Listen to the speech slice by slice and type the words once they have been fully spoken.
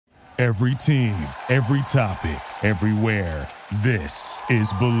Every team, every topic, everywhere. This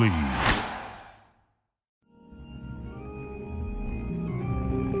is Believe.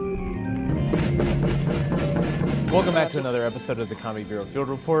 Welcome back to another episode of the Comedy Bureau Field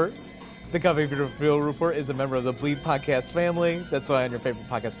Report. The Comedy Bureau Field Report is a member of the Believe podcast family. That's why on your favorite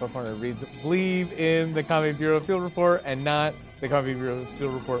podcast platform it reads Believe in the Comedy Bureau Field Report and not the Comedy Bureau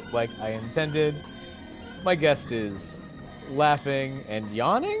Field Report like I intended. My guest is laughing and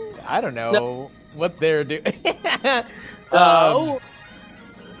yawning. I don't know what they're doing.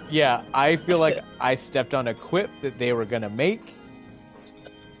 Yeah, I feel like I stepped on a quip that they were going to make.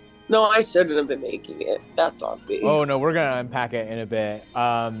 No, I shouldn't have been making it. That's on me. Oh, no, we're going to unpack it in a bit.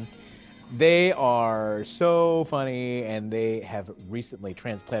 They are so funny, and they have recently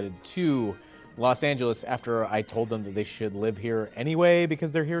transplanted to Los Angeles after I told them that they should live here anyway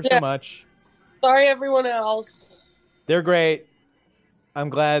because they're here so much. Sorry, everyone else. They're great. I'm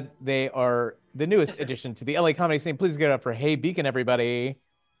glad they are the newest addition to the LA comedy scene. Please give it up for Hey Beacon, everybody.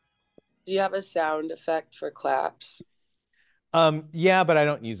 Do you have a sound effect for claps? Yeah, but I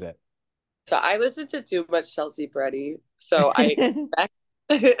don't use it. So I listened to too much Chelsea Peretti, so I expect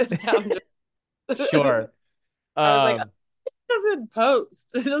a sound. Sure. I was like, it doesn't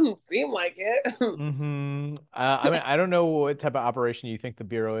post. It doesn't seem like it. I mean, I don't know what type of operation you think the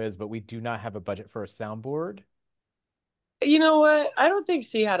Bureau is, but we do not have a budget for a soundboard. You know what? I don't think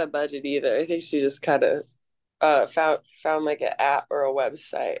she had a budget either. I think she just kind of found like an app or a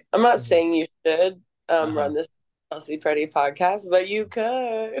website. I'm not saying you should run this Chelsea Peretti podcast, but you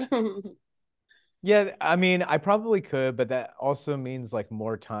could. Yeah, I mean, I probably could, but that also means like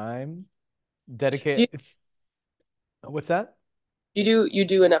more time dedicated. What's that? You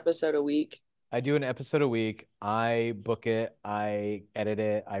do an episode a week? I do an episode a week. I book it, I edit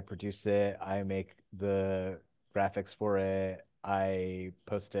it, I produce it, I make the graphics for it, I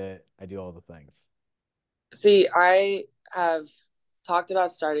post it, I do all the things. See, I have talked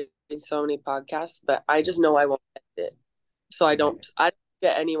about starting so many podcasts, but I just know I won't edit it. So I don't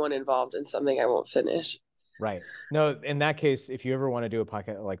get anyone involved in something I won't finish. Right. No, in that case, if you ever want to do a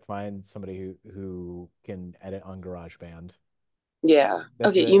podcast, like find somebody who can edit on GarageBand. Yeah.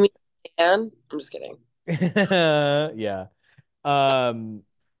 Okay, you mean Anne? I'm just kidding. Yeah. And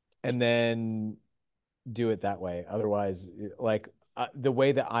then do it that way. Otherwise, like the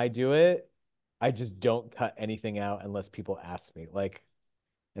way that I do it, I just don't cut anything out unless people ask me. Like,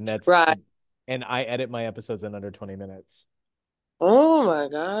 and that's right. And I edit my episodes in under 20 minutes. Oh my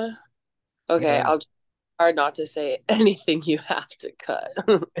God. Okay, Yeah. I'll try hard not to say anything you have to cut.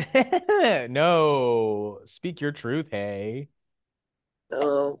 No, speak your truth, hey.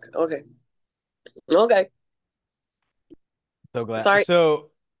 Oh, okay. So glad. Sorry.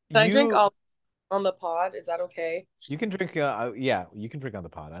 So can I drink all on the pod? Is that okay? You can drink. Yeah, you can drink on the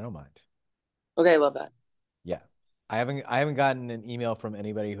pod. I don't mind. Okay, I love that. Yeah, I haven't gotten an email from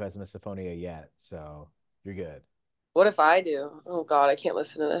anybody who has misophonia yet, so you're good. What if I do? Oh God, I can't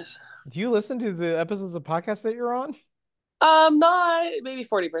listen to this. Do you listen to the episodes of podcasts that you're on? Not maybe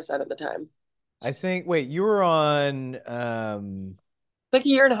 40% of the time. I think. Wait, you were on like a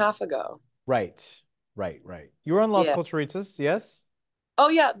year and a half ago. Right. You were on Las Culturitas, yes? Oh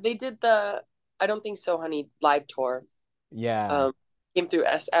yeah, they did the I Don't Think So, Honey live tour. Yeah. Came through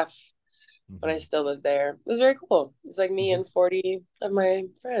SF when I still lived there. It was very cool. It's like me and 40 of my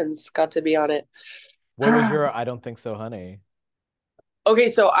friends got to be on it. What was your I Don't Think So, Honey? Okay,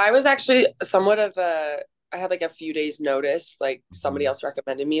 so I was actually somewhat of I had like a few days notice, like somebody else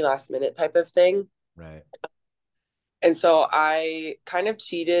recommended me last minute type of thing. Right. And so I kind of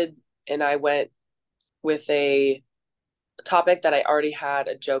cheated and I went with a topic that I already had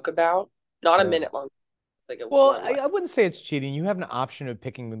a joke about, not a minute long. I wouldn't say it's cheating. You have an option of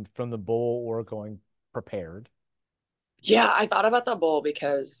picking them from the bowl or going prepared. Yeah, I thought about the bowl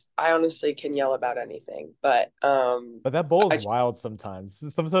because I honestly can yell about anything, but that bowl is wild sometimes.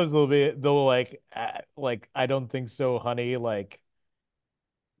 Sometimes they'll like I don't think so, honey, like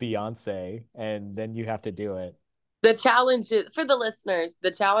Beyonce, and then you have to do it. The challenge is, for the listeners,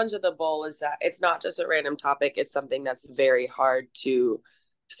 the challenge of the bowl is that it's not just a random topic. It's something that's very hard to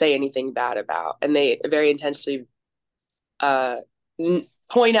say anything bad about. And they very intentionally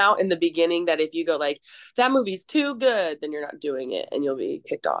point out in the beginning that if you go like, that movie's too good, then you're not doing it and you'll be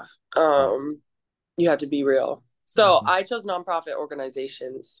kicked off. You have to be real. So I chose nonprofit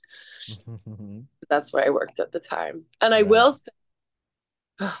organizations. That's where I worked at the time. And I will say,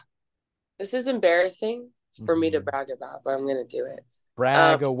 this is embarrassing for me to brag about, but I'm going to do it.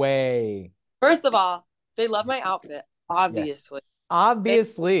 Brag away. First of all, they love my outfit, obviously.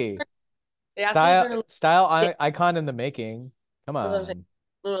 Obviously. Style icon in the making. Come on.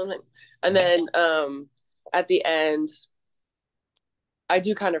 And then at the end, I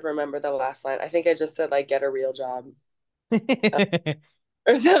do kind of remember the last line. I think I just said like get a real job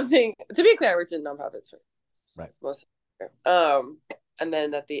or something. To be clear, I worked in nonprofits for Right. most of the year. And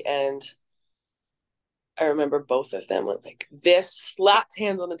then at the end, I remember both of them went like this, slapped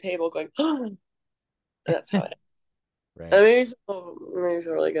hands on the table, going, oh, and that's how it. Right. It made me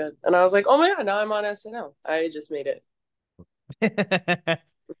feel really good. And I was like, oh my God, now I'm on SNL. I just made it.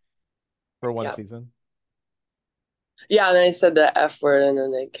 For one Yeah. season. Yeah, and then I said the F word and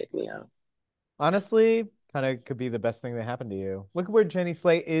then they kicked me out. Honestly, kind of could be the best thing that happened to you. Look at where Jenny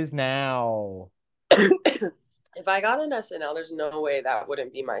Slate is now. If I got an SNL, there's no way that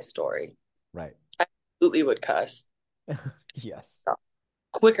wouldn't be my story. Right. I absolutely would cuss Yes.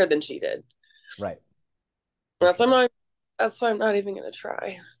 quicker than she did. Right. That's why I'm not even gonna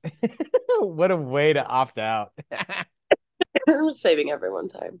try. What a way to opt out. I'm just saving everyone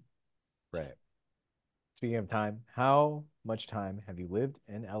time. Right. Speaking of time, how much time have you lived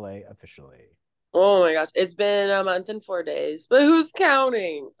in LA officially? Oh my gosh, it's been a month and 4 days, but who's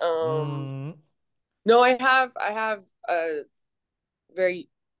counting? Mm, No, I have a very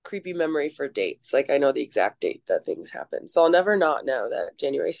creepy memory for dates. Like I know the exact date that things happen. So I'll never not know that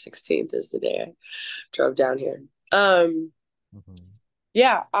January 16th is the day I drove down here. mhm.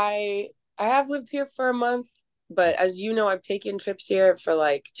 Yeah, I have lived here for a month, but as you know, I've taken trips here for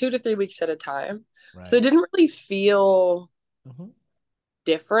like 2 to 3 weeks at a time. So it Right. didn't really feel Mhm.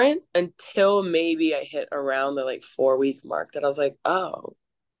 different until maybe I hit around the like 4 week mark that I was like, oh,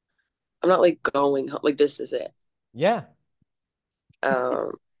 I'm not like going home. Like this is it. Yeah.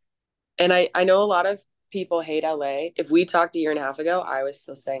 Um, and I know a lot of people hate LA. If we talked a year and a half ago, I was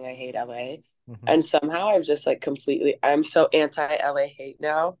still saying I hate LA. Mhm. And somehow I've just like completely, I'm so anti LA hate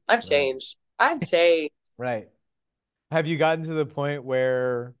now. I've Right. changed. I've changed. Right. Have you gotten to the point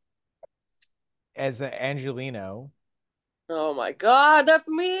where, as an Angelino, Oh my God, that's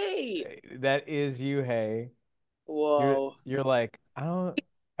me. that is you, hey, you're Whoa. you're like, I don't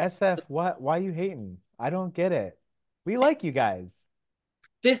SF, what why you hating? I don't get it. We like you guys.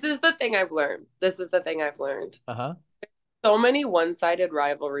 This is the thing I've learned. This is the thing I've learned. Uh-huh. So many one-sided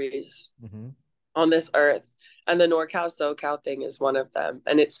rivalries Mm-hmm. on this earth, and the NorCal SoCal thing is one of them.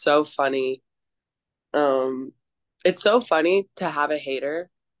 And it's so funny. Um, it's so funny to have a hater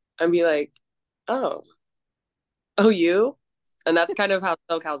and be like, oh, oh, you? And that's kind of how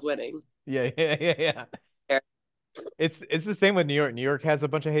SoCal's winning. Yeah, yeah, yeah, yeah. It's the same with New York. New York has a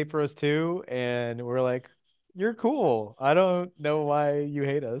bunch of hate for us too, and we're like, you're cool. I don't know why you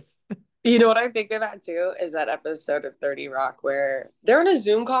hate us. You know what I think about too is that episode of 30 Rock where they're in a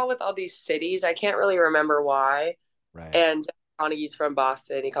Zoom call with all these cities. I can't really remember why. Right. And Carnegie's from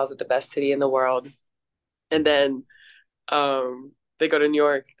Boston. He calls it the best city in the world. And Mhm. then they go to New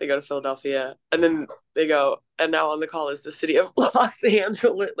York, they go to Philadelphia, and then they go, and now on the call is the city of Los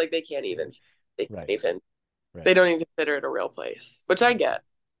Angeles. Like they can't Right. even, they Right. don't even consider it a real place, which I Right. get.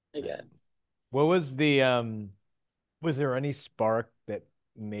 I Right. get. What was the was there any spark that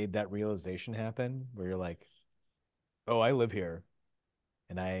made that realization happen where you're like, oh, I live here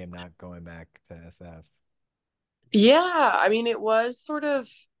and I am not going back to SF? Yeah, I mean, it was sort of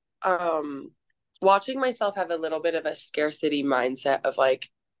um watching myself have a little bit of a scarcity mindset of like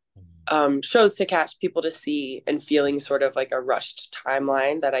Mhm. shows to catch, people to see, and feeling sort of like a rushed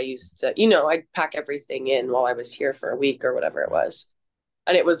timeline that I used to, I'd pack everything in while I was here for a week or whatever it Right. was.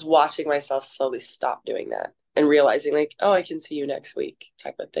 And it was watching myself slowly stop doing that and realizing like, oh, I can see you next week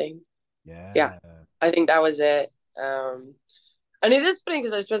type of thing. Yeah, Yeah. I think that was it. And it is funny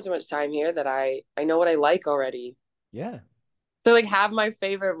because I spent so much time here that I know what I like already. Yeah. So like have my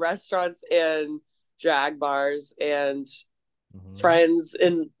favorite restaurants and drag bars and Hmm. friends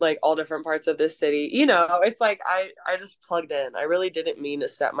in like all different parts of this city. It's like I just plugged in. I really didn't mean to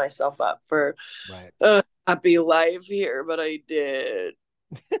set myself up for Right. a happy life here, but I did.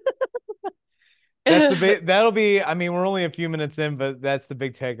 That's the big, that'll be, I mean, we're only a few minutes in, but that's the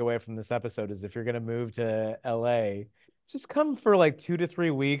big takeaway from this episode is if you're gonna move to LA, just come for like 2 to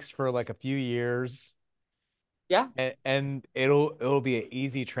 3 weeks for like a few years Yeah, and it'll be an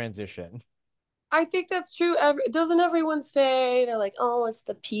easy transition. I think that's true. Doesn't everyone say they're like, oh, it's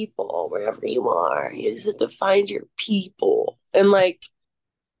the people wherever you are. You just have to find your people. And like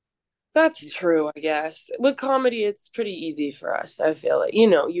that's true, I guess. With comedy, it's pretty easy for us. I feel like,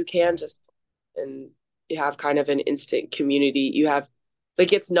 you can Right. just and you have kind of an instant community. You have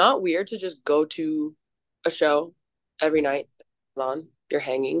like it's not weird to just go to a show every Right. night on. You're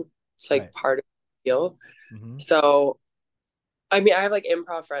hanging. It's like Right. part of the deal. Hmm. So I mean, I have like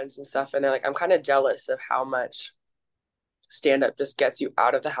improv friends and stuff, and they're like, I'm kind of jealous of how much stand up just gets you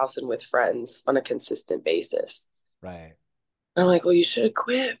out of the house and with friends on a consistent basis. Right. I'm like, well, you should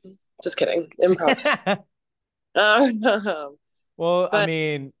quit. Just kidding. Improv's. Well, I But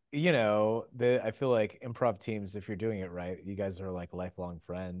mean, I feel like improv teams, if you're doing it right, you guys are like lifelong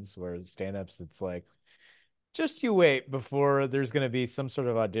friends, whereas stand-ups, it's like just you wait before there's going to be some sort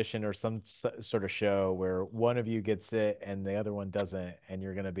of audition or some sort of show where one of you gets it and the other one doesn't, and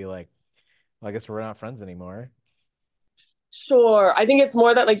you're going to be like, well, I guess we're not friends anymore. sure, I think it's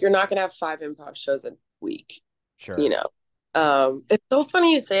more that like you're not gonna have 5 improv shows a week, you Sure. know. It's so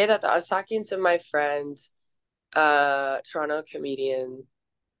funny you say that. I was talking to my friend, Toronto comedian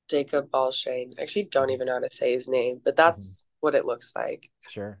Jacob Balshane. I actually don't Mhm. even know how to say his name, but Mhm. that's what it looks like.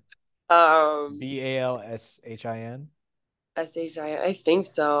 Sure. Um, Balshin? I think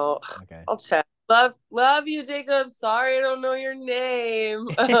so. Okay. I'll check. Love you, Jacob. Sorry, I don't know your name.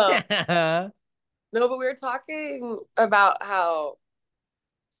 No, but we were talking about how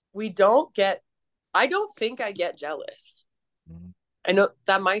we don't get. I don't think I get jealous. Mhm. I know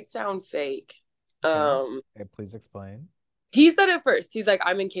that might sound fake. Okay. Um, Please explain. he said it first. He's like,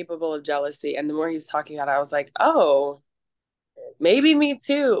 I'm incapable of jealousy. And the more he was talking about it, I was like, oh, maybe me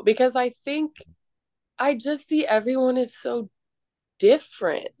too. Because I think I just see everyone is so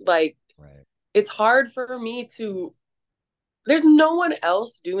different. Like, Right. it's hard for me to, there's no one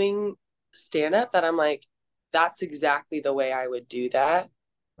else doing stand up that I'm like, that's exactly the way I would do that.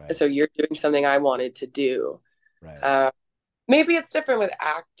 Right. So you're doing something I wanted to do. Right. Uh, Maybe it's different with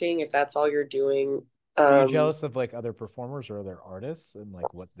acting if that's all you're doing. Are you Um, jealous of like other performers or other artists and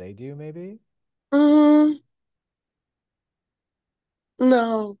like what they do, maybe? mm,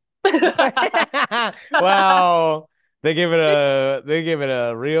 no. Wow. They give it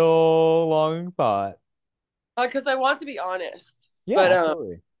a real long thought. Because I want to be honest. Yeah, But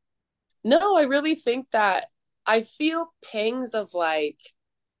absolutely. no, I really think that I feel pangs of like,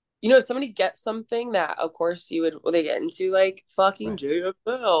 if somebody gets something that, of course, you would, well, they get into like fucking Right.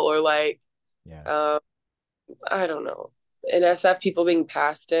 JFL or like, Yeah. um, I don't know, in SF, people being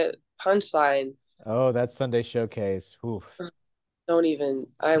past it. Punchline, Oh, that Sunday showcase. Oof. don't even,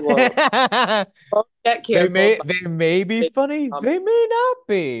 I won't get They canceled. may they may be By funny. They may not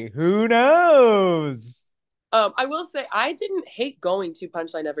be. Who knows? I will say I didn't hate going to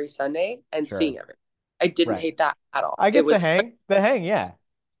Punchline every Sunday and Sure. seeing everything. I didn't Right. hate that at all. I It get the was hang. The hang, yeah.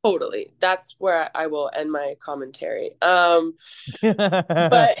 totally. That's where I will end my commentary. But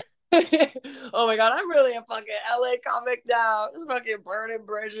oh my god, I'm really a fucking LA comic now. Just fucking burning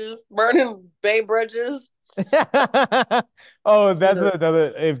bridges, burning Bay Bridges. Oh, You that's know,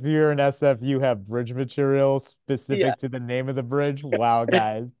 another. If you're an SF, you have bridge material yeah. specific to the name of the bridge. Wow,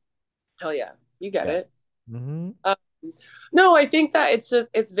 guys. Hell yeah, you get Yeah. it. Hmm. Um, no, I think that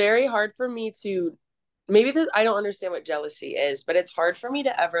it's very hard for me to maybe that I don't understand what jealousy is, but it's hard for me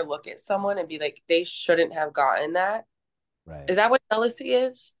to ever look at someone and be like, they shouldn't have gotten that. Right. Is that what jealousy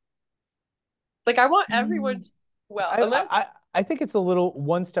is? Like I want everyone Mm. to well, I, I unless I I think it's a little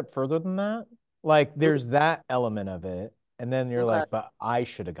one step further than that. Like there's that element of it, and then you're okay. like, but I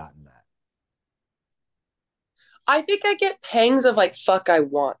should have gotten that. I think I get pangs of like, fuck, I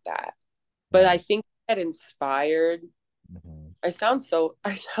want that. But I Right. think that inspired. Hmm. I sound so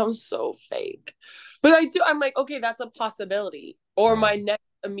fake. But I do I'm like, okay, that's a possibility. Or Right. my next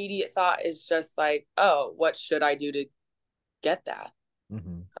immediate thought is just like, oh, what should I do to get that?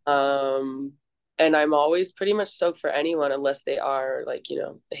 Hmm. Um and I'm always pretty much stoked for anyone unless they are like,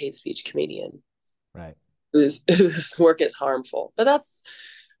 a hate speech comedian Right. whose work is harmful. But that's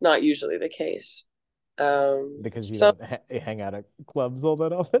not usually the case. Because you So don't hang out at clubs all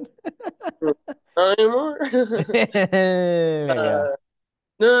that often. not anymore. There you go.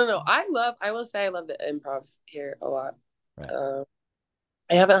 No, no, no. I will say I love the improv here a lot. Right. Um,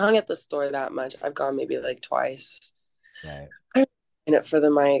 I haven't hung at the store that much. I've gone maybe like twice. Right. I'm in it for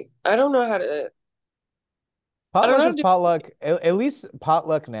the mic. I don't know Potluck how is to do. potluck. At least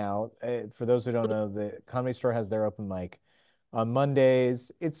potluck now. For those who don't know, the Comedy Store has their open mic on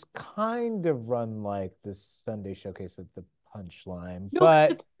Mondays. It's kind of run like this Sunday showcase at the Punchline, No, because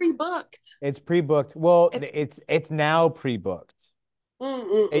but it's pre-booked. it's pre-booked. Well, It's it's now pre-booked. mm,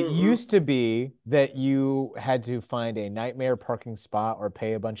 mm, It mm, mm. used to be that you had to find a nightmare parking spot or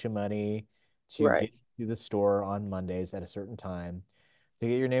pay a bunch of money to Right. get to the store on Mondays at a certain time to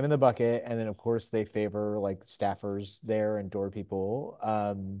get your name in the bucket. And then, of course, they favor like staffers there and door people.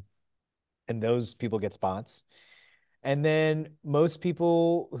 And those people get spots. And then most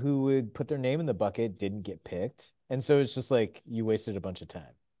people who would put their name in the bucket didn't get picked. And so it's just like you wasted a bunch of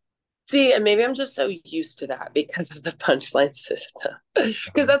time. See, and maybe I'm just so used to that because of the punchline system.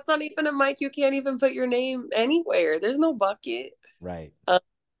 Because that's not even a mic. You can't even put your name anywhere. There's no bucket. Right.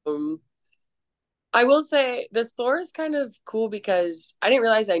 Um, I will say the store is kind of cool because I didn't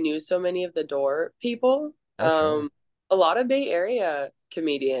realize I knew so many of the door people. Oh, sure. A lot of Bay Area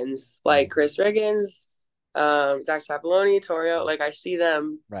comedians like Chris Riggins, Zach Chapeloni, Torio. Like I see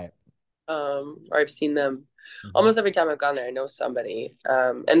them, Right. or I've seen them almost every time I've gone there. I know somebody,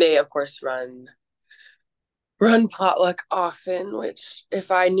 and they of course run potluck often. Which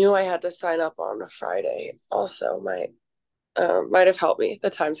if I knew I had to sign up on a Friday, also might have helped me the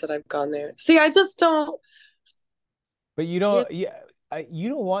times that I've gone there. See, I just don't. But you don't, yeah, you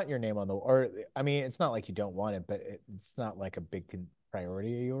don't want your name on the, or I mean, it's not like you don't want it, but it's not like a big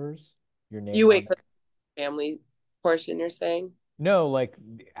priority of yours. Your name You on wait for the family portion, you're saying? no, like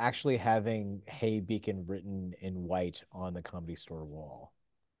actually having Hey Beacon written in white on the Comedy Store wall.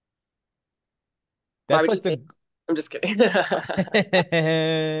 Why That's would you like say? I'm just kidding.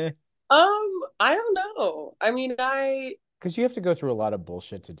 the I don't know. I mean, because you have to go through a lot of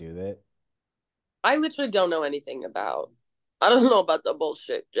bullshit to do that. I literally don't know anything about. I don't know about the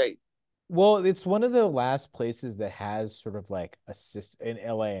bullshit, Jake. Well, it's one of the last places that has sort of like a system in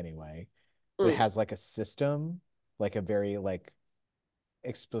LA anyway, that Mm, has like a system, like a very like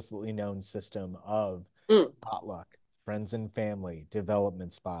explicitly known system of mm, potluck, friends and family,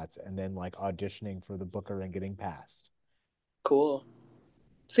 development spots, and then like auditioning for the booker and getting passed. cool.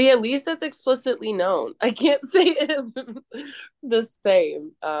 See, at least it's explicitly known. I can't say it's the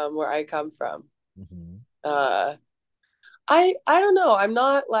same where I come from. Mhm. Uh, I don't know. I'm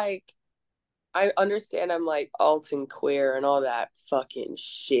not like I understand I'm like alt and queer and all that fucking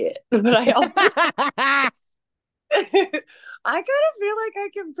shit, but I also I kind of feel like I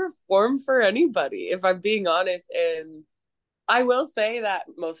can perform for anybody if I'm being honest. And I will say that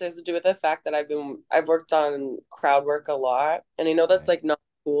mostly has to do with the fact that I've worked on crowd work a lot. And I know that's Right. like not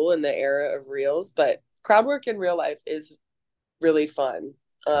cool in the era of reels, but crowd work in real life is really fun.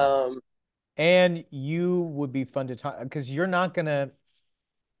 Right. Um, And you would be fun to talk because you're not gonna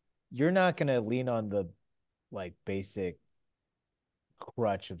lean on the like basic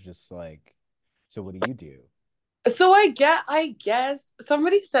crutch of just like, so what do you do? so I guess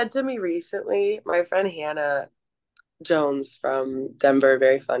somebody said to me recently, my friend Hannah Jones from Denver,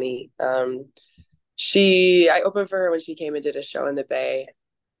 very funny. I opened for her when she came and did a show in the Bay.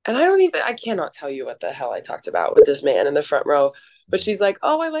 And I cannot tell you what the hell I talked about with this man in the front row. But she's like,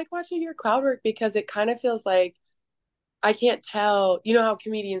 oh, I like watching your crowd work because it kind of feels like I can't tell. You know how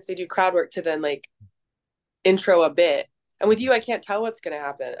comedians, they do crowd work to then like intro a bit. And with you, I can't tell what's going to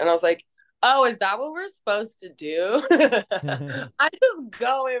happen. And I was like, oh, is that what we're supposed to do? I just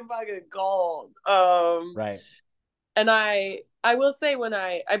go in fucking gold. Right. And I will say when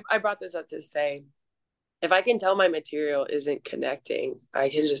I brought this up to say, if I can tell my material isn't connecting, I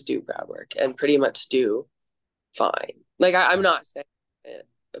can just do crowd work and pretty much do fine. Like I'm Right. not saying it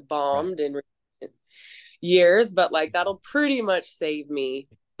Right. bombed in years, but like that'll pretty much save me.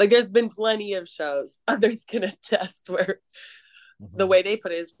 Like there's been plenty of shows others can attest where the Mhm. way they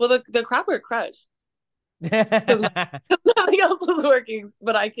put it is, well, the crowd work crushed because nothing else was working,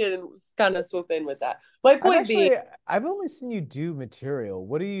 but I can kind of swoop in with that. My I've point being, actually I've only seen you do material.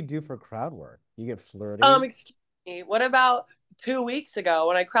 What do you do for crowd work? You get flirty? excuse me, what about 2 weeks ago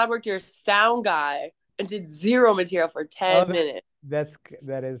when I crowd worked your sound guy and did zero material for Oh, 10 minutes?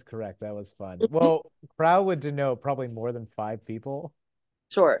 that is correct. That was fun. Well, crowd would denote probably more than five people.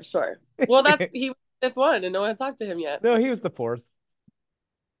 Sure, sure. Well, he was the fifth one, and no one had talked to him yet. No, he was the fourth.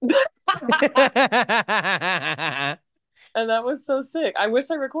 And that was so sick. I wish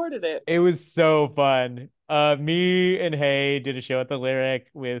I recorded it. It was so fun. Me and Hey did a show at the Lyric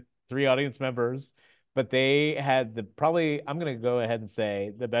with three audience members, but they had the probably, I'm gonna go ahead and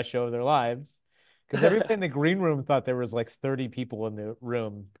say, the best show of their lives because everybody in the green room thought there was like 30 people in the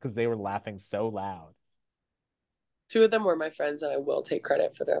room because they were laughing so loud. Two of them were my friends, and I will take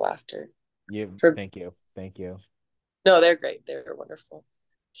credit for their laughter. You, For thank you, thank you. No, they're great. They're wonderful.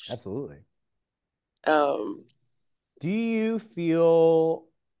 Absolutely. Um, Do you feel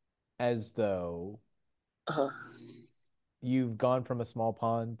as though uh you've gone from a small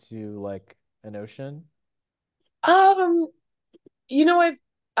pond to like an ocean? um,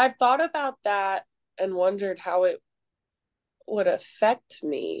 I've thought about that and wondered how it would affect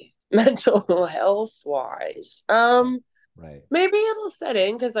me mental health wise. Right. Right. Maybe it'll set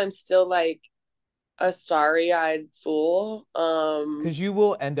in because I'm still like a starry-eyed fool. Because you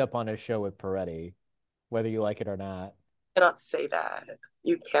will end up on a show with Peretti, whether you like it or not. Cannot say that.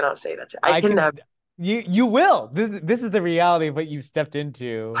 You cannot say that. I I can never. can, You will. This is the reality of what you stepped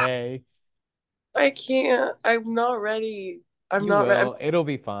into. Hey, I can't. I'm not ready. I'm you not ready. I'm will. It'll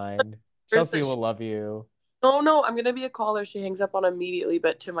be fine. first Chelsea that will love you. oh no, I'm gonna be a caller she hangs up on immediately,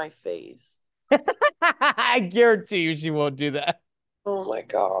 but to my face. I guarantee you she won't do that. Oh my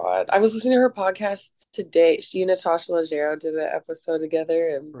God. I was listening to her podcast today. She and Natasha Leggero did an episode together,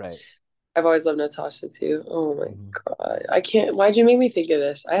 and Right. I've always loved Natasha too. Oh my Mhm. God. I can't. Why'd you make me think of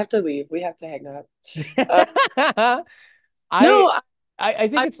this? I have to leave. We have to hang up. Uh, I no, I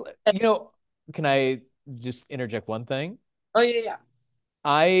think I, it's can I just interject one thing? oh yeah, yeah.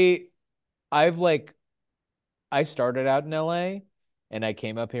 I I've like I started out in LA and I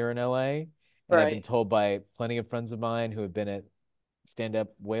came up here in LA and I've been Right. told by plenty of friends of mine who have been at stand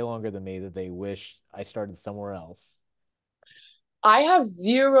up way longer than me that they wish I started somewhere else. I have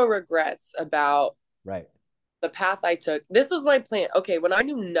zero regrets about Right. the path I took. This was my plan. Okay, when I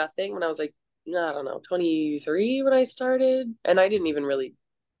knew nothing, when I was like, I don't know, 23 when I started, and I didn't even really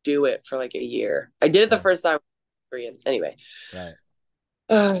do it for like a year. I did it the Sure. first time. Korean. Anyway, Right.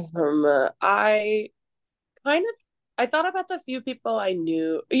 I kind of I thought about the few people I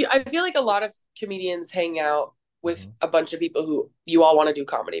knew. I feel like a lot of comedians hang out with Hmm. a bunch of people who you all want to do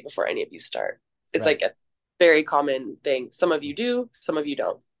comedy before any of you start. It's Right. like a very common thing. Some of you do, some of you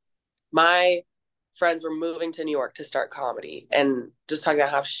don't. My friends were moving to New York to start comedy and just talking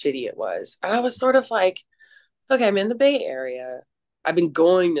about how shitty it was. And I was sort of like, okay, I'm in the Bay Area. I've been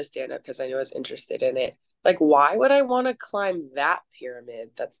going to stand up because I knew I was interested in it. Like, why would I want to climb that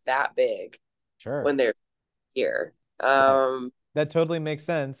pyramid that's that big Sure. when they're here? Right. That totally makes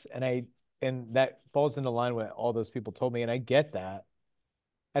sense. And that falls into line with all those people told me, and I get that.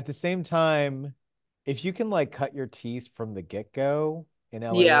 At the same time, if you can like cut your teeth from the get-go in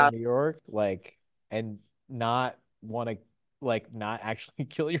LA or Yeah, New York, like and not want to like not actually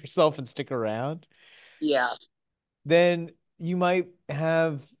kill yourself and stick around, yeah, then you might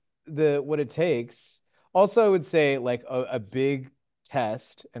have the what it takes. Also, I would say like a big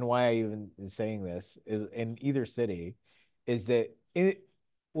test, and why I even is saying this is in either city, is that it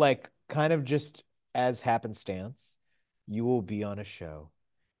like kind of just as happenstance, you will be on a show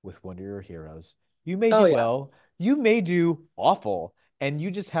with one of your heroes. You may oh do yeah. well, you may do awful, and you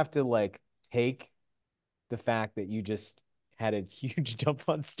just have to like take the fact that you just had a huge jump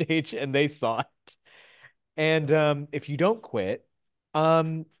on stage and they saw it. And if you don't quit,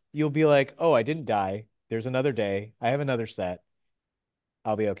 you'll be like, "Oh, I didn't die. There's another day. I have another set.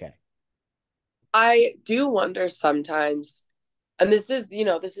 I'll be okay." I do wonder sometimes, and this is,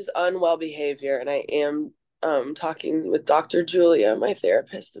 this is unwell behavior, and I am talking with Dr. Julia, my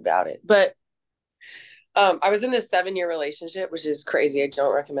therapist, about it. But I was in this 7-year relationship, which is crazy. I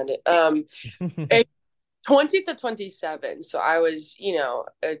don't recommend it. A 20 to 27. So I was,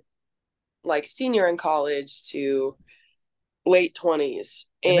 like senior in college to late 20s.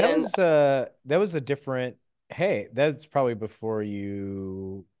 And And that was a different, hey, that's probably before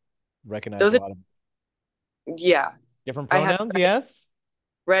you recognized those, a lot of yeah, different I had pronouns, yes?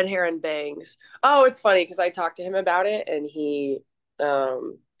 red hair and bangs. Oh, it's funny because I talked to him about it, and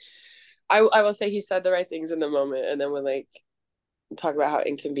um, I will say he said the right things in the moment, and then when like talk about how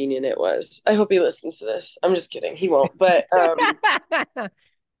inconvenient it was. I hope he listens to this. I'm just kidding. He won't. But uh,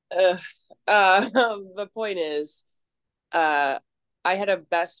 the point is, uh, I had a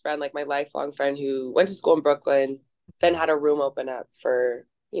best friend, like my lifelong friend, who went to school in Brooklyn, then had a room open up for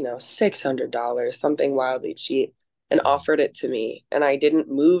 $600, something wildly cheap, and offered it to me. And I didn't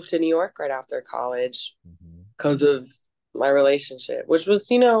move to New York right after college Mhm. because of my relationship, which was,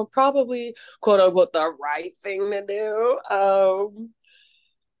 probably quote unquote the right thing to do.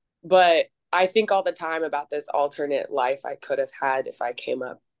 But I think all the time about this alternate life I could have had if I came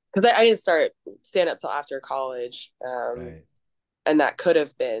up, because I didn't start stand up till after college. Right. And that could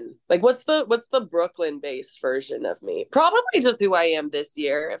have been like, what's the Brooklyn based version of me? Probably just who I am this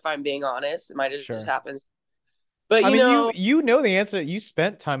year, if I'm being honest. It might have just Sure. happened. But I mean, you know the answer. You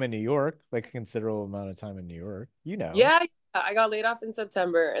spent time in New York, like a considerable amount of time in New York. You know. yeah, I got laid off in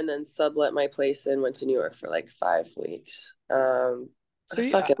September and then sublet my place and went to New York for like 5 weeks. But So I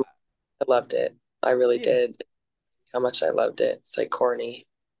yeah, fucking I loved it. I really yeah, did. How much I loved it. It's like corny.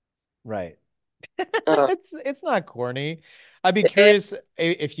 right. Uh, It's not corny. I'd be it, curious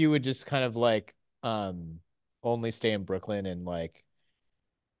if you would just kind of like only stay in Brooklyn and like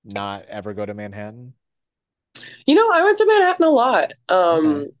not ever go to Manhattan. I went to Manhattan a lot.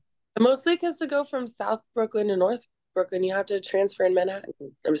 Okay. Mostly because to go from South Brooklyn to North Brooklyn, you have to transfer in Manhattan.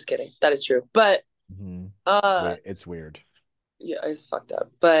 I'm just kidding. That is true. But Hmm. It's uh, weird. It's weird. yeah, it's fucked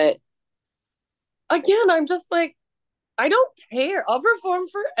up. But again, I'm just like, I don't care. I'll perform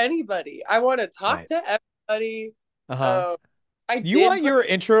for anybody. I want to talk Right. to everybody. Uh-huh. Um, I You did want put your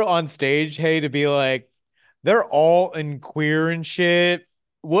intro on stage, hey, to be like, they're all in queer and shit.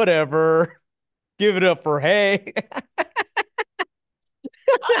 Whatever. Give it up for hey.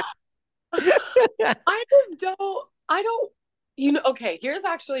 I just I don't, okay, here's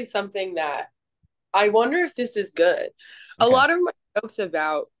actually something that I wonder if this is good. A Okay. lot of my jokes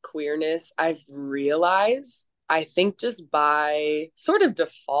about queerness, I've realized, I think just by sort of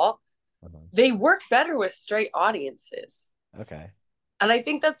default, Uh-huh. they work better with straight audiences. Okay. And I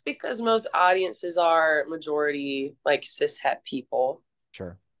think that's because most audiences are majority like cis het people.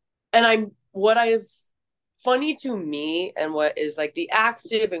 Sure. And what I is funny to me and what is like the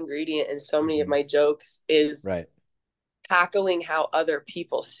active ingredient in so many of Mhm. my jokes is Right. tackling how other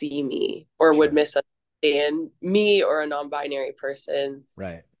people see me or would Sure. misunderstand me or a non-binary person,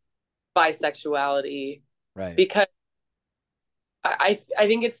 Right. bisexuality, Right. because I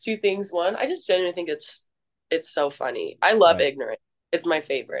think it's two things. One, I just genuinely think it's so funny. I love Right. ignorance. It's my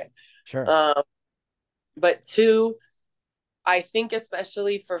favorite. Sure. Um, but two, I think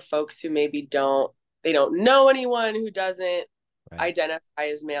especially for folks who maybe they don't know anyone who doesn't Right. identify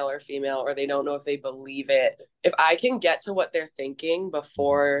as male or female, or they don't know if they believe it. If I can get to what they're thinking Mhm.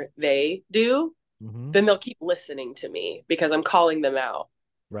 before they do, Mhm. then they'll keep listening to me because I'm calling them out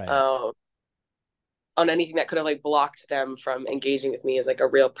Right. um, on anything that could have like blocked them from engaging with me as like a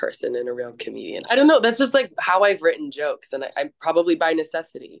real person and a real comedian. I don't know. That's just like how I've written jokes, and I probably by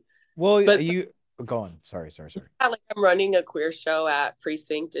necessity. Well, But you go on. Sorry, sorry, sorry. yeah, like I'm running a queer show at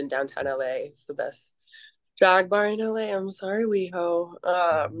Precinct in downtown LA. It's the best drag bar in LA. I'm sorry, WeHo.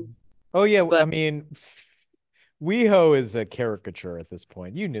 Mhm. Oh yeah, I But mean, WeHo is a caricature at this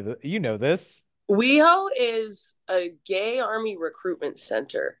point. You know this. WeHo is a gay army recruitment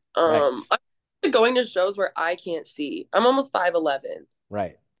center. Right. I'm going to shows where I can't see. I'm almost 5'11",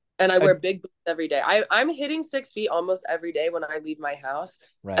 Right. and I I, wear big boots every day. I'm hitting 6 feet almost every day when I leave my house,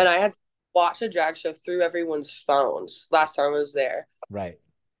 and right. I had to watch a drag show through everyone's phones last time I was there. Right.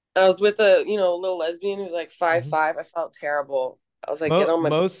 I was with a little lesbian who's like five Mhm. five. I felt terrible. I was like, get on my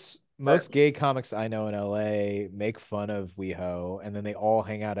butt. Most gay comics I know in LA make fun of WeHo, and then they all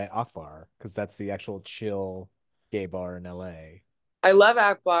hang out at Akbar because that's the actual chill gay bar in LA. I love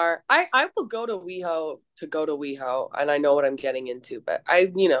Akbar. I will go to WeHo to go to WeHo, and I know what I'm getting into. But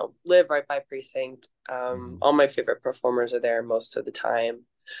I live right by Precinct. Mhm. All my favorite performers are there most of the time.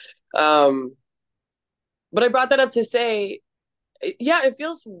 Um, but I brought that up to say, yeah, it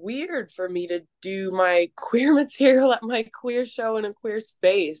feels weird for me to do my queer material at my queer show in a queer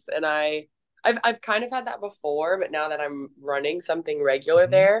space, and I've kind of had that before, but now that I'm running something regular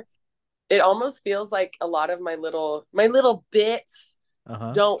Mhm. there, it almost feels like a lot of my little bits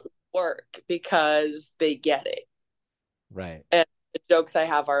Uh-huh. don't work because they get it. Right. And the jokes I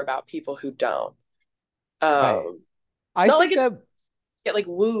have are about people who don't. Right. Um, I not like think it's that get like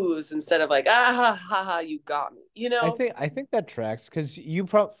woos instead of like ah ha ha ha you got me. I think that tracks because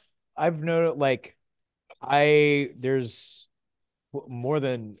I've noticed like I there's more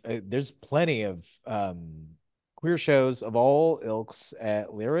than there's plenty of queer shows of all ilks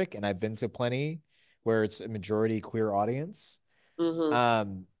at Lyric, and I've been to plenty where it's a majority queer audience. Mm-hmm.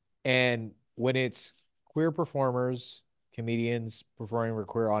 Um, and when it's queer performers, comedians performing for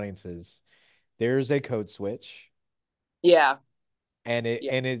queer audiences, there's a code switch. Yeah,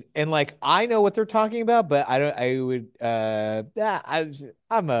 yeah. And like I know what they're talking about, but I don't I would yeah,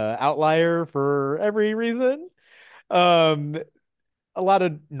 I'm a outlier for every reason. Um a lot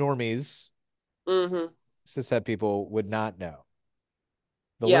of normies, Mm-hmm. cishet people would not know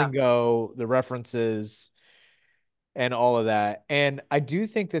the Yeah. lingo, the references, and all of that. And I do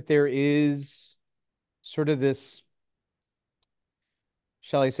think that there is sort of this,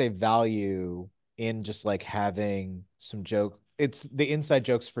 shall I say, value in just like having some joke. It's the inside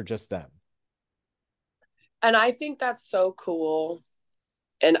jokes for just them. And I think that's so cool.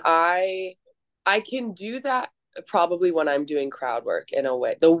 And I can do that probably when I'm doing crowd work in a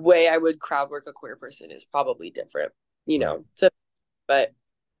way. The way I would crowd work a queer person is probably different, Right. So, but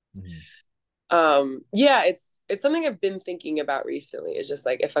Mhm. yeah, it's something I've been thinking about recently. Is just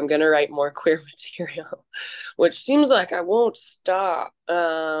like if I'm gonna write more queer material, which seems like I won't stop.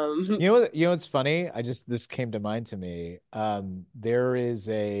 You know what's funny? This came to mind to me. There is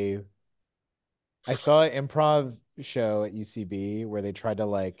a I saw an improv show at UCB where they tried to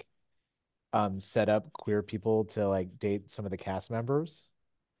like set up queer people to like date some of the cast members.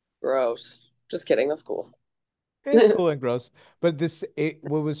 Gross. Just kidding. That's cool. It's cool and gross, but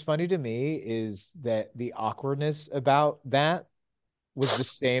what was funny to me is that the awkwardness about that was the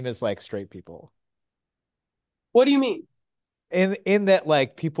same as like straight people. What do you mean? in that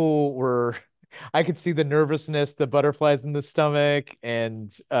like people were I could see the nervousness, the butterflies in the stomach,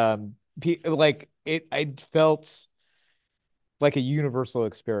 and like I felt like a universal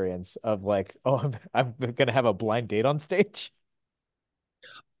experience of like, oh, I'm gonna have a blind date on stage.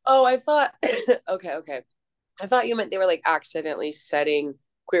 Oh, I thought okay, okay. I thought you meant they were like accidentally setting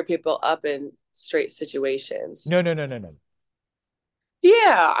queer people up in straight situations. No, no, no, no, no.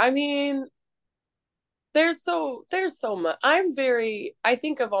 Yeah, I mean, there's so much. I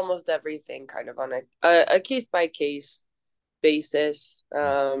think of almost everything kind of on a case by case basis.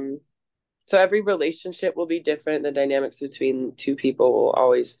 So every relationship will be different. The dynamics between two people will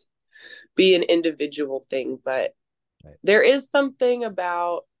always be an individual thing, but Right. there is something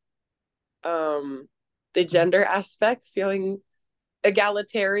about the gender aspect feeling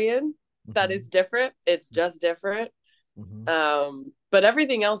egalitarian that is different. It's just different. Mhm. But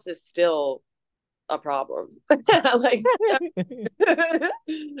everything else is still a problem. Like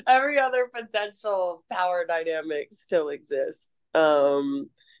every other potential power dynamic still exists.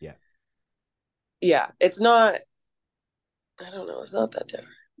 Yeah. Yeah, it's not, I don't know, it's not that different.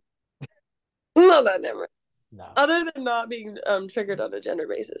 Not that different. No. Other than not being triggered on a gender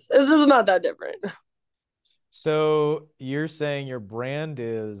basis. It's not that different. So you're saying your brand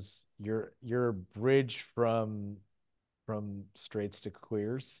is your bridge from straights to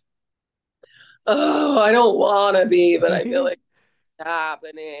queers? Oh, I don't want to be, but I feel like it's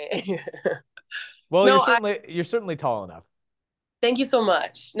happening. Well, No, I you're certainly tall enough. thank you so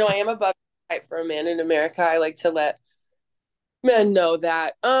much. No, I am above height for a man in America. I like to let men know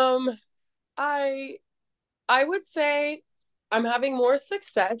that. I I would say I'm having more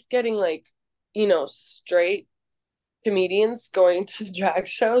success getting like, straight comedians going to drag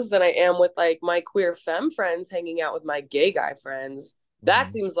shows than I am with like my queer femme friends hanging out with my gay guy friends. That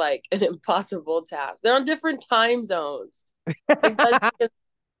Mhm. seems like an impossible task. They're on different time zones. Like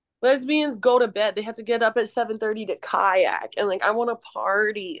lesbians go to bed. They have to get up at 7:30 to kayak, and like I want to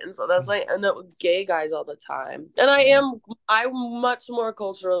party, and so that's why I end up with gay guys all the time. And Right. I'm much more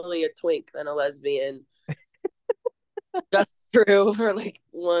culturally a twink than a lesbian. That's true for like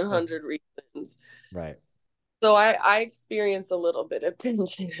 100 reasons. Right. So I experience a little bit of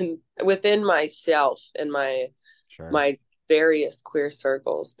tension within myself and Sure. my various queer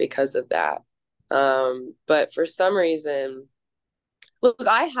circles because of that. But for some reason, look,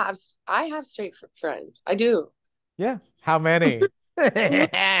 I have straight friends. I do. Yeah. How many?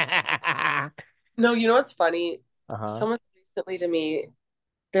 No, you know what's funny? Uh-huh. Someone said recently to me,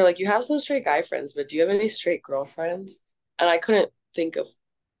 they're like, "You have some straight guy friends, but do you have any straight girlfriends?" And I couldn't think of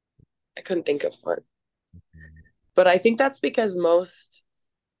one. But I think that's because most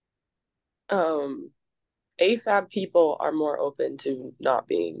um AFAB people are more open to not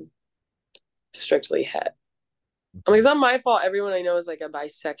being strictly het. I mean, it's not my fault. Everyone I know is like a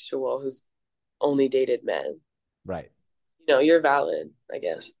bisexual who's only dated men. Right. You're valid, I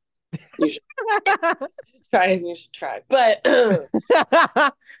guess. You should try. You should try. But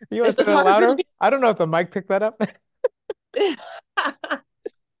You want it's to say just that hard for louder? me. I don't know if the mic picked that up.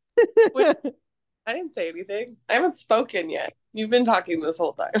 Wait, I didn't say anything. I haven't spoken yet. You've been talking this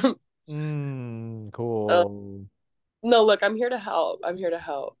whole time. uh, Cool. no, look, I'm here to help. I'm here to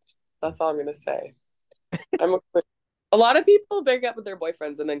help. That's all I'm gonna say. A lot of people break up with their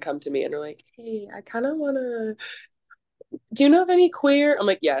boyfriends and then come to me and are like, "Hey, I kind of want to. Do you know of any queer?" I'm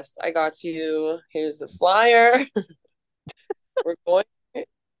like, "Yes, I got you. Here's the flyer. We're going.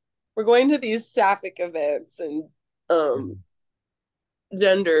 We're going to these sapphic events and um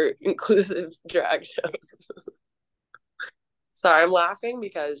gender inclusive drag shows." Sorry, I'm laughing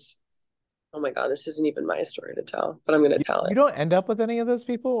because oh my god, this isn't even my story to tell, but I'm gonna tell You it. don't end up with any of those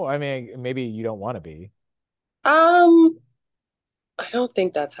people? I mean, maybe you don't want to be. Um, I don't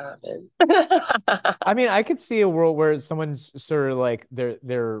think that's happened. I mean, I could see a world where someone's sort of like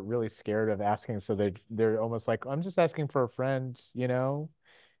they're really scared of asking, so they're almost like, I'm just asking for a friend, you know?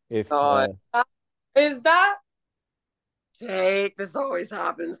 If God, is that Jake? This always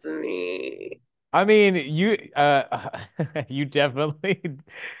happens to me. I mean, you definitely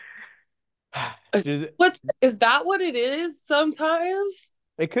Is, just what is that? What it is sometimes?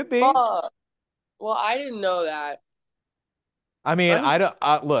 it could be. Fuck. Well, I didn't know that. I mean, I'm I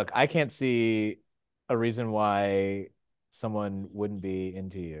don't look, I can't see a reason why someone wouldn't be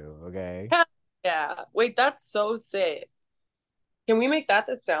into you, okay? yeah. Wait, that's so sick. Can we make that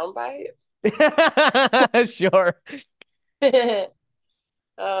the soundbite? Sure.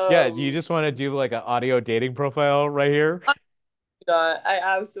 Yeah, do you um, just want to do like an audio dating profile right here? not. I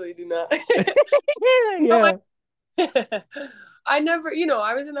absolutely do not. No, Yeah. I never.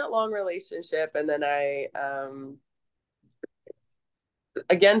 I was in that long relationship, and then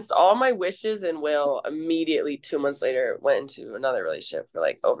against all my wishes and will, immediately 2 months later went into another relationship for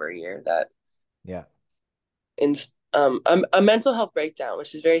like over a year that Yeah. in a mental health breakdown,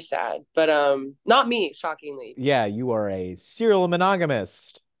 which is very sad. But not me, shockingly. Yeah, you are a serial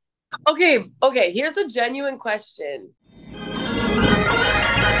monogamist. Okay, here's a genuine question.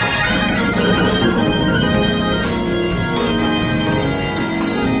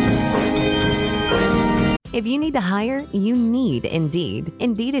 If you need to hire, you need Indeed.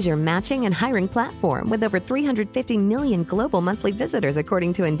 Indeed is your matching and hiring platform with over 350 million global monthly visitors,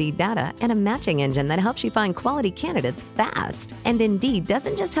 according to Indeed data, and a matching engine that helps you find quality candidates fast. And Indeed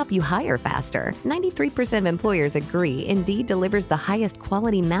doesn't just help you hire faster. 93% of employers agree Indeed delivers the highest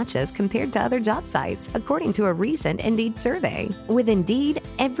quality matches compared to other job sites, according to a recent Indeed survey. With Indeed,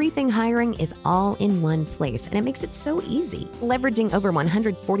 everything hiring is all in one place, and it makes it so easy. Leveraging over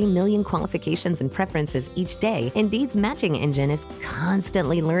 140 million qualifications and preferences each day, Indeed's matching engine is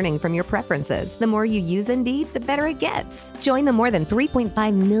constantly learning from your preferences. The more you use Indeed, the better it gets. Join the more than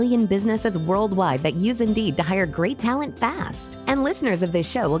 3.5 million businesses worldwide that use Indeed to hire great talent fast. And listeners of this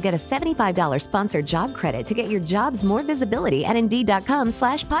show will get a $75 sponsored job credit to get your jobs more visibility at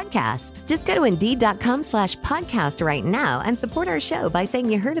Indeed.com/podcast. Just go to Indeed.com/podcast right now and support our show by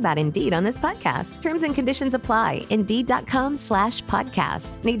saying you heard about Indeed on this podcast. Terms and conditions apply.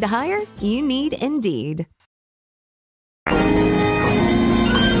 Indeed.com/podcast. Need to hire? You need Indeed.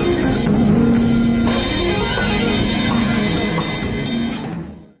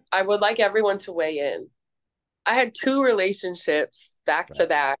 I would like everyone to weigh in. I had 2 relationships back to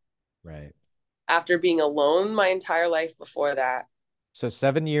back Right. after being alone my entire life before that. So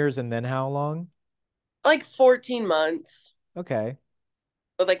 7 years and then how long? Like 14 months Okay.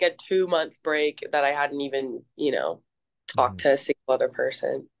 with like a 2-month break that I hadn't even, talked to a single other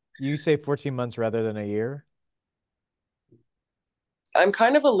person. You say 14 months rather than a year? I'm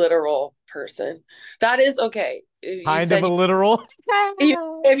kind of a literal person. That is okay. Kind of a literal.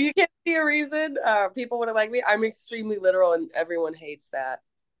 If you can't see a reason, people wouldn't like me. I'm extremely literal, and everyone hates that.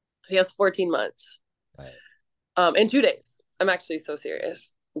 He has 14 months, Right. in 2 days. I'm actually so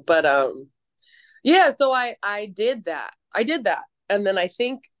serious, but yeah. So I did that. And then I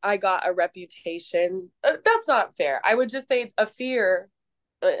think I got a reputation. That's not fair. I would just say a fear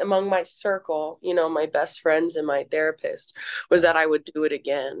among my circle, my best friends and my therapist, was that I would do it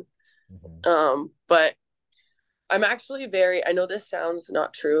again. But I'm actually I know this sounds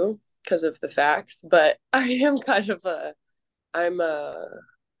not true because of the facts, but I am kind of not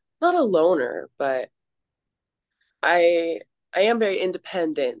a loner, but I am very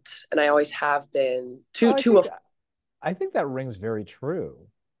independent, and I always have been I think that rings very true.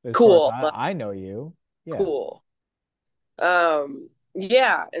 As Cool. far as I know you. Yeah. Cool.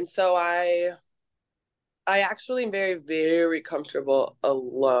 Yeah, and so I actually am very, very comfortable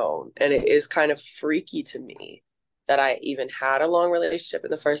alone, and it is kind of freaky to me that I even had a long relationship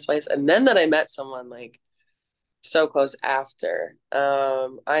in the first place, and then that I met someone like so close after.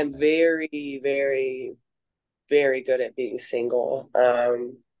 I'm very, very, very good at being single.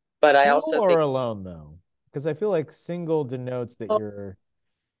 But I also Single or think, alone though? Because I feel like single denotes that you're.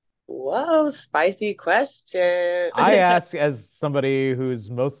 whoa, spicy question. I ask as somebody who's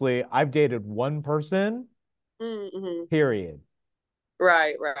mostly, I've dated one person, Mm-hmm. period.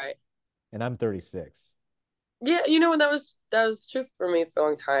 Right. And I'm 36. Yeah, and that was true for me for a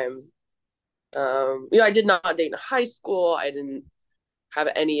long time. I did not date in high school. I didn't have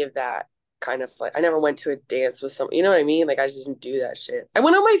any of that kind of like, I never went to a dance with someone, you know what I mean? Like, I just didn't do that shit. I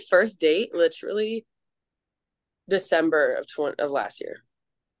went on my first date literally December of last year,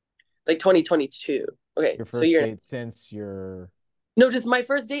 like 2022. Okay, Your so first date since no, just my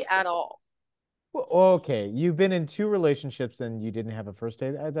first date at all. Well, okay, you've been in 2 relationships and you didn't have a first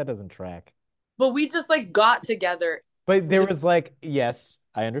date? That doesn't track. But we just like got together. But there was like, yes,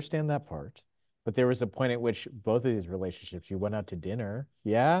 I understand that part. But there was a point at which both of these relationships, you went out to dinner.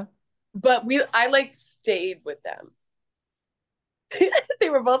 Yeah? But I like stayed with them. They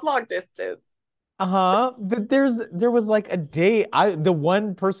were both long distance. Uh-huh. But there was like a date. The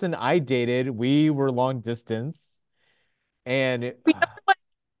one person I dated, we were long distance. And We never like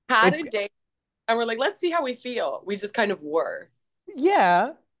had a date, and we're like, let's see how we feel. We just kind of were.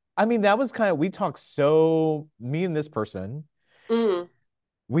 yeah. I mean, that was kind of, we talked me and this person, Mm.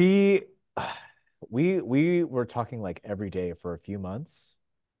 we we were talking like every day for a few months.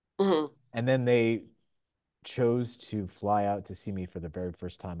 Mm-hmm. And then they chose to fly out to see me for the very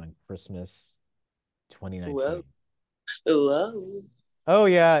first time on Christmas 2019. Whoa. Oh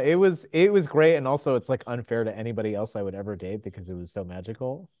yeah, it was great, and also it's like unfair to anybody else I would ever date because it was so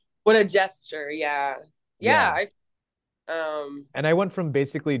magical. What a gesture. Yeah. Yeah. And I went from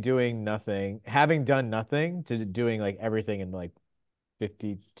basically doing nothing, having done nothing, to doing like everything in like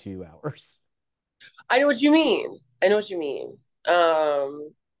 52 hours. I know what you mean. I know what you mean.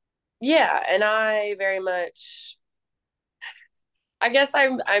 Yeah, and I very much, I guess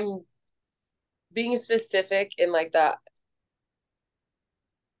I'm being specific in like the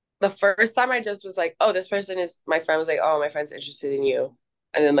first time I just was like, oh, this person is, my friend was like, oh, my friend's interested in you.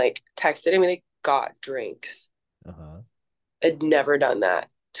 And then like texted and we like got drinks. Uh-huh. I'd never done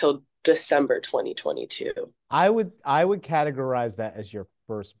that till December 2022. I would categorize that as your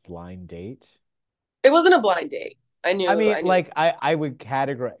first blind date. It wasn't a blind date. I I knew, mean, I knew. like I would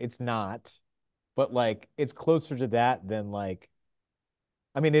categorize it's not, but like it's closer to that than like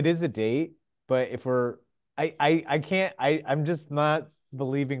I mean it is a date, but if we're I can't I'm just not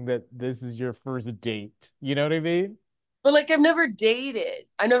believing that this is your first date. You know what I mean? But like I've never dated.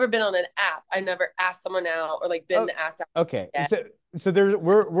 I've never been on an app. I never asked someone out or like been Oh, asked out okay. yet. So there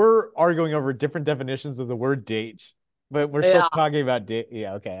we're arguing over different definitions of the word date, but we're still Yeah. talking about date.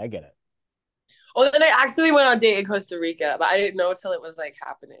 Yeah, okay, I get it. Oh, then I accidentally went on a date in Costa Rica, but I didn't know until it was like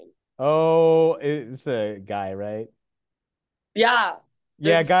happening. Oh, it's a guy, right? Yeah.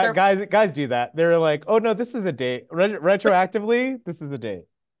 Yeah, There's a surf. guys do that. They're like, "Oh no, this is a date." Retroactively, this is a date.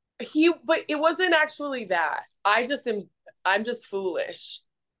 But it wasn't actually that. I'm just foolish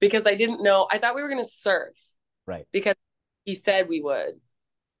because I didn't know. I thought we were gonna surf Right. because he said we would.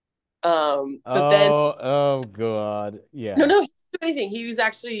 But then Oh, oh God. no, Yeah. no, he didn't do anything.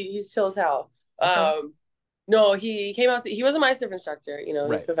 He's chill as hell. Okay. No, he came out. He wasn't my surf instructor. You know,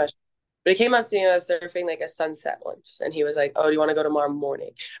 he's Right. professional. But he came out to me. I was surfing like a sunset once, and he was like, "Oh, do you want to go tomorrow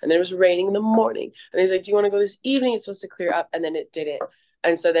morning?" And then it was raining in the morning, and he's like, "Do you want to go this evening? It's supposed to clear up." And then it didn't.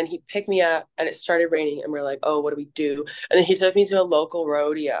 And so then he picked me up, and it started raining, and we're like, "Oh, what do we do?" And then he took me to a local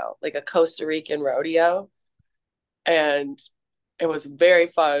rodeo, like a Costa Rican rodeo, and it was very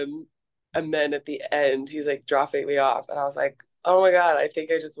fun. And then at the end, he's like dropping me off, and I was like, "Oh my God, I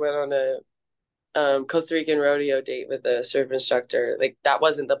think I just went on a Costa Rican rodeo date with a surf instructor." Like that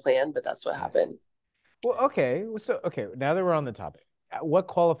wasn't the plan, but that's what happened. Well, okay. So, okay, now that we're on the topic, what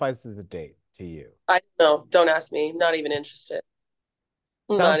qualifies as a date to you? I don't know. Don't ask me. Not even interested.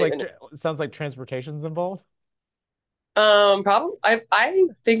 Sounds Not like even. sounds like transportation's involved. Probably. I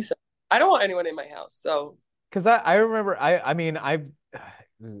think so. I don't want anyone in my house. So Because I remember I mean I've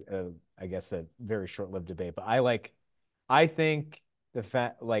uh, I guess a very short-lived debate, but I think the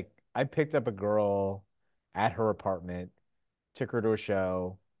fact like I picked up a girl at her apartment, took her to a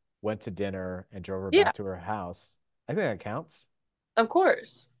show, went to dinner, and drove her yeah, back to her house. I think that counts. of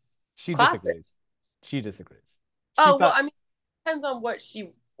course. She Classic. disagrees. She disagrees. She Oh well, thought I mean, depends on what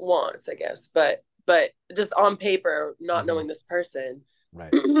she wants, I guess. But just on paper, not Mhm. knowing this person,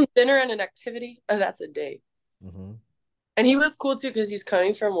 Right. dinner and an activity, oh, that's a date. Hmm. And he was cool too because he's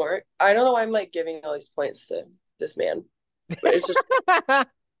coming from work. I don't know why I'm like giving all these points to this man, but it's just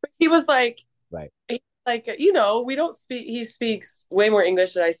he was Right. like we don't speak. He speaks way more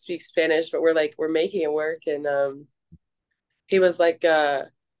English than I speak Spanish, but we're making it work. And he was like,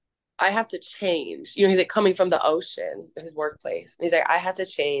 I have to change. He's like coming from the ocean, his workplace. And he's like, I have to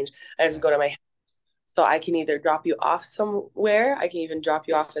change. I have to Right. go to my house. So I can either drop you off somewhere. I can even drop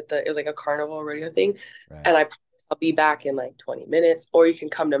you off it was like a carnival rodeo thing. Right. And I promise I'll be back in like 20 minutes, or you can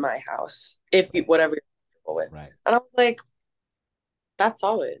come to my house if you, Right. whatever you're comfortable with. Right. And I was like, that's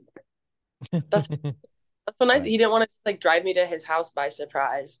solid. That's that's so nice. Right. He didn't want to just like drive me to his house by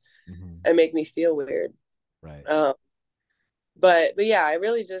surprise Hmm. and make me feel weird. Right. But yeah, I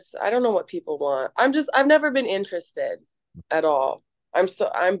don't know what people want. I've never been interested at all.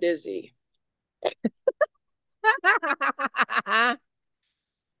 I'm busy.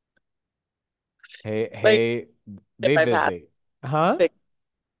 Hey, Like hey, if they I've had busy. Huh? like,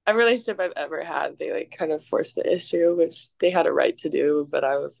 every relationship I've ever had, they like kind of forced the issue, which they had a right to do, but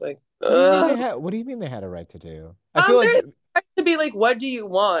I was like, What do you mean they ugh. had what do you mean they had a right to do? I feel like There's right to be like, what do you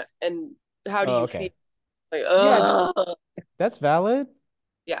want and how do oh, you feel? okay. Like, Yeah, ugh. that's valid.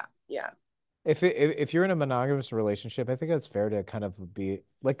 Yeah, yeah. If you're in a monogamous relationship, I think that's fair to kind of be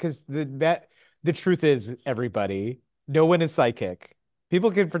like because the truth is everybody, no one is psychic.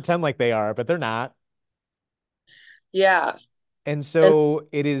 People can pretend like they are, but they're not. Yeah. And And so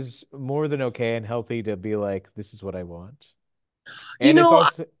it is more than okay and healthy to be like, this is what I want. you And it's know,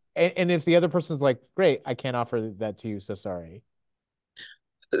 also and if the other person's like, great, I can't offer that to you, so sorry.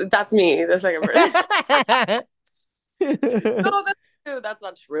 that's me, the second person. No, that's true. That's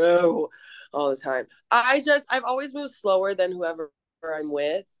not true all the time. I've always moved slower than whoever I'm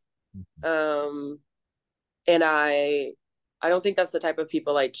with. Um, and I don't think that's the type of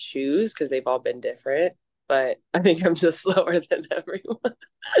people I choose because they've all been different. but I think I'm just slower than everyone.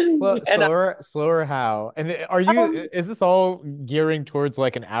 Well, And slower how? And um, is this all gearing towards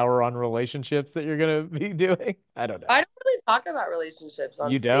like an hour on relationships that you're gonna be doing? I don't I know. don't really talk about relationships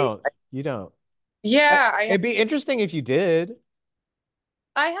on You stage. don't. You don't. Yeah, It'd be interesting if you did.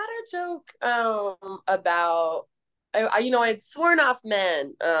 I had a joke about I'd sworn off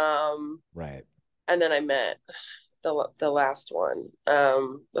men Right. and then I met the last one,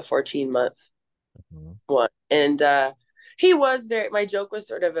 the 14-month Mhm. one. And he was very, my joke was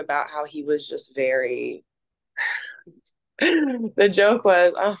sort of about how he was just very, the joke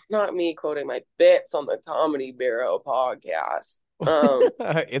was, oh, not me quoting my bits on the Comedy Bureau podcast.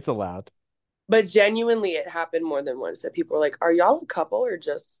 It's allowed. But genuinely it happened more than once that people were like, are y'all a couple or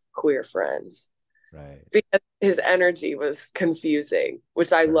just queer friends? Right. Because his energy was confusing,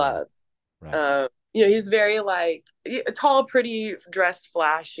 which I Sure. love. Right. He was very like tall, pretty, dressed,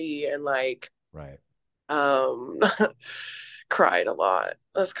 flashy, and like Right. um cried a lot.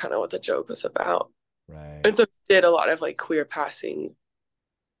 That's kind of what the joke was about. Right. And so he did a lot of like queer passing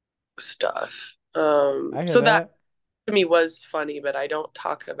stuff. I hear So that that. to me was funny, but I don't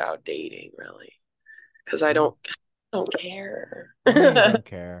talk about dating really because I Mm. don't care. I know you don't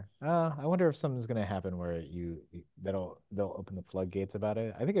care. I wonder if something's gonna happen where they'll open the floodgates about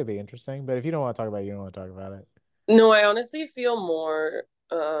it. I think it'd be interesting, but if you don't want to talk about it, you don't want to talk about No, I honestly feel more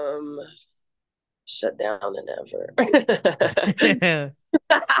shut down than ever. it.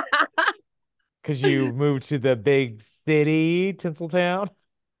 Because you moved to the big city, Tinseltown.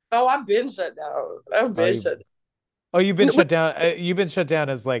 Oh, I've been shut down. I've Oh, been shut down. you've been No, shut down. You've been shut down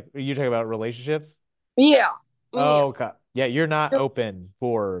as like you talking about relationships. yeah. Yeah. Oh, okay. Yeah, you're not open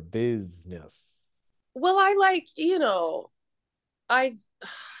for business. Well, I like, I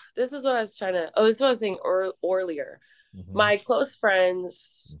this is what I was trying to this is what I was saying earlier. Hmm. My close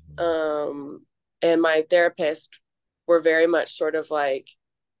friends Hmm. and my therapist were very much sort of like,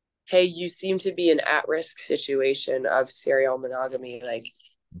 hey, you seem to be an at-risk situation of serial monogamy. Like,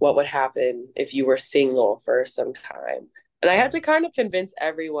 what would happen if you were single for some time? And I had to kind of convince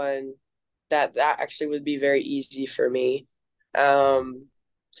everyone that that actually would be very easy for me. Um,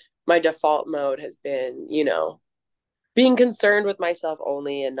 my default mode has been, being concerned with myself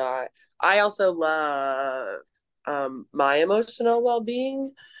only and not. I also love my emotional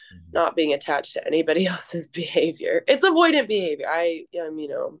well-being, Hmm. not being attached to anybody else's behavior. It's avoidant behavior.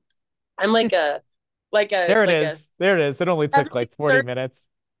 I'm like a like a There it like a is. There it is. It only took heavily like 40 minutes.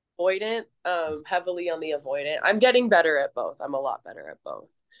 avoidant, heavily on the avoidant. I'm getting better at both. I'm a lot better at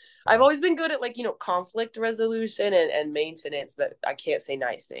both. I've Good. always been good at like, conflict resolution and maintenance, but I can't say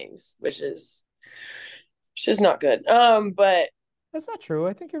nice things, which is not good. But That's not true.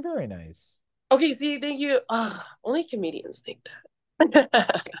 I think you're very nice. okay, see, thank you. Only comedians think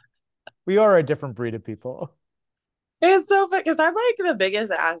that. We are a different breed of people. It's so fun because I'm like the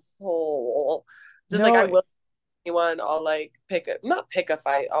biggest asshole. Just like I No, will anyone, I'll like not pick a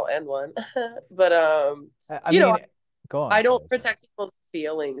fight, I'll end one. But I you know, mean, go I on. don't Sorry, sorry. protect people's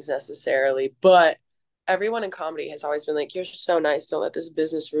feelings necessarily, but everyone in comedy has always been like, "You're so nice. Don't let this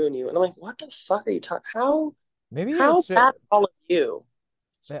business ruin you." And I'm like, "What the fuck are you talking? Maybe How it's bad are all of you?"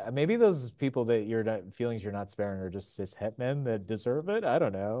 maybe those people that you're not feelings you're not sparing are just cis het men that deserve it. I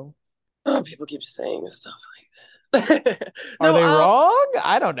don't know. Oh, people keep saying stuff like this. Are No, they wrong?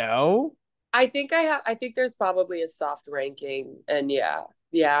 I don't know. I think there's probably a soft ranking, and yeah.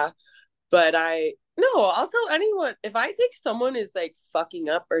 But no, I'll tell anyone if I think someone is like fucking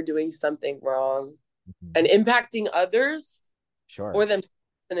up or doing something wrong and Mhm. impacting others or Sure. themselves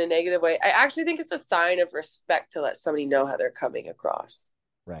in a negative way, I actually think it's a sign of respect to let somebody know how they're coming across.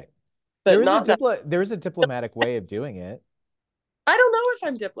 Right. But not that There is a diplomatic way of doing it. I don't know if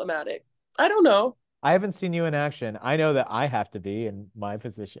I'm diplomatic. I don't know. I haven't seen you in action. I know that I have to be in my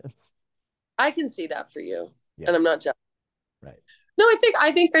positions. I can see that for you. Yeah. And I'm not jealous. Right. No,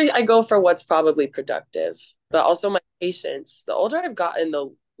 I think I go for what's probably productive, but Right. also my patience. The older I've gotten,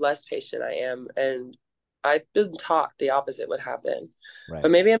 the less patient I am, and I've been taught the opposite would happen. But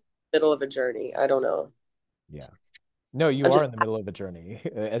Right. maybe I'm in the middle of a journey. I don't know. Yeah. No, you I'm are just in the middle of a journey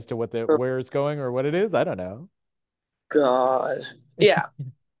as to where it's going or what it is. I don't know. God. Yeah.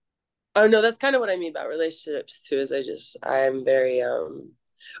 Oh no, that's kind of what I mean about relationships too, is I'm very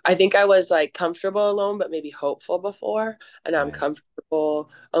I think I was like comfortable alone, but maybe hopeful before, and I'm Right. comfortable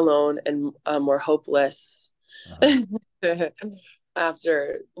alone and more hopeless Uh-huh.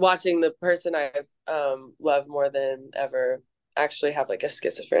 after watching the person I've loved more than ever actually have like a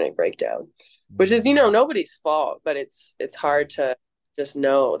schizophrenic breakdown, which is Mm. nobody's fault, but it's Right. hard to just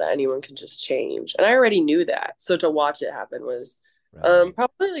know that anyone can just change, and I already knew that, so to watch it happen was Right.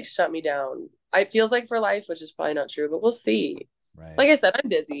 probably like shut me down It feels like for life, which is probably not true, but we'll see. Right. Like I said, I'm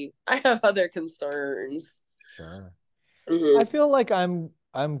busy. I have other concerns. Sure. I Hmm. feel like I'm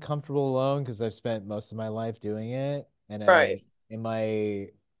comfortable alone because I've spent most of my life doing it, and Right. am I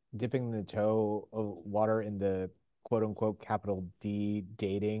dipping the toe of water in the quote unquote capital D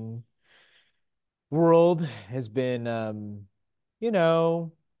dating world has been you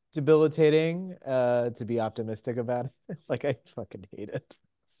know, debilitating to be optimistic about it. Like I fucking hate it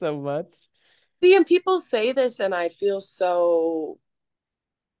so much. See, and people say this, and I feel so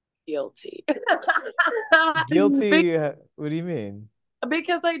guilty. Guilty, what do you mean?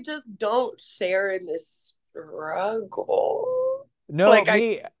 Because I just don't share in this struggle. No, Like I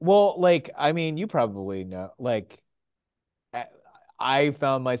me, well, like, I mean, you probably know, like, I I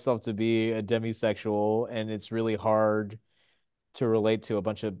found myself to be a demisexual, and it's really hard to relate to a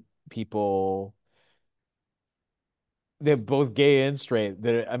bunch of people. They're both gay and straight.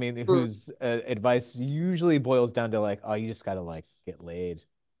 I mean, mm, whose advice usually boils down to like, oh, you just gotta like get laid.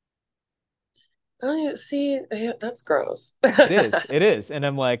 oh, see, that's gross. It is, and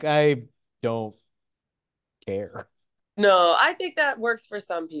I'm like, I don't care. No, I think that works for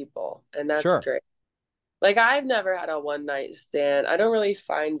some people, and that's Sure, great. Like I've never had a one night stand. I don't really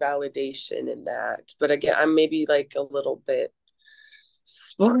find validation in that. But again, I'm maybe like a little bit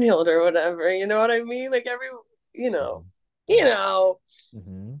spoiled or whatever. You know what I mean? Like you know, Mhm. you Right. know,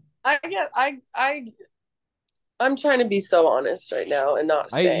 Hmm. I get, I'm trying to be so honest right now and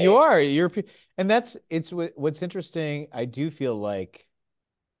not You say, are and that's what's interesting. I do feel like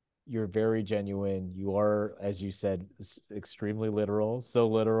you're very genuine. You are, as you said, extremely literal, so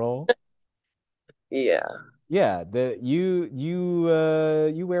literal. yeah. Yeah,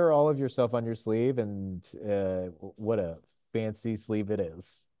 you wear all of yourself on your sleeve, and what a fancy sleeve it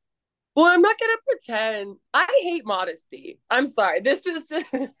is. Well, I'm not gonna pretend. I hate modesty. I'm sorry. This is just,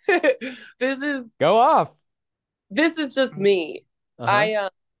 this is Go off. this is just me. Uh-huh. I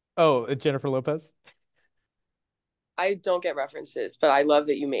Oh, Jennifer Lopez. I don't get references, but I love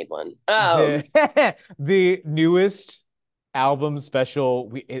that you made one. The the newest album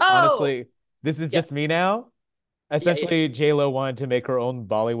special. Oh, Honestly, this is just yes. me now. Yeah, yeah. Essentially, J-Lo wanted to make her own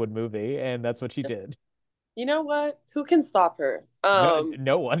Bollywood movie, and that's what she did. You know what? Who can stop her? No,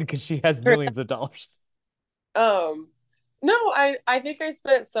 no one, because she has Her, millions of dollars. um, no, I think I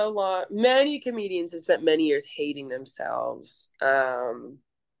spent so long. Many comedians have spent many years hating themselves.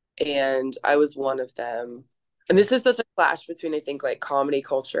 And I was one of them. And Sure. this is such a clash between I think like comedy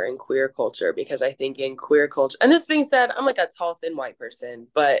culture and queer culture because I think in queer culture, and this being said, I'm like a tall, thin white person,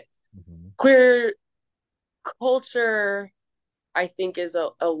 but Mhm. queer culture I think is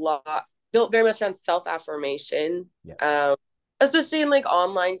a lot built very much on self affirmation, Yes. especially in like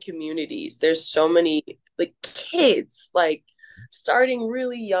online communities. There's so many like kids like starting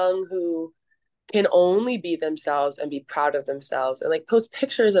really young who can only be themselves and be proud of themselves and like post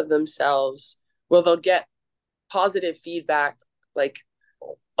pictures of themselves where they'll get positive feedback like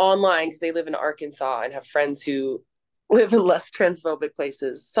online because they live in Arkansas and have friends who live in less transphobic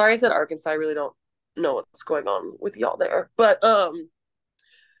places. Sorry I said Arkansas. I really don't know what's going on with y'all there. But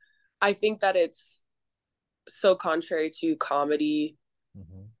I think that it's so contrary to comedy.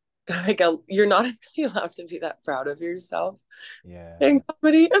 Hmm. Like you're not really allowed to be that proud of yourself Yeah. in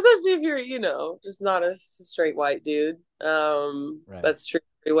comedy, especially if you're, just not a straight white dude. Right. That's true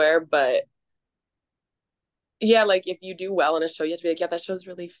everywhere. But yeah, like if you do well in a show, you have to be like, yeah, that show's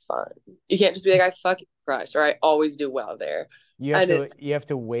really fun. You can't just be like, I fucking crushed or I always do well there. And it You have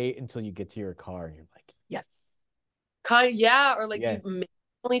to wait until you get to your car, and you're like, yes. kind of, yeah, or like Yeah. you may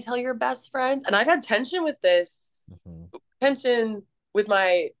only tell your best friends. And I've had tension with this, Hmm. tension with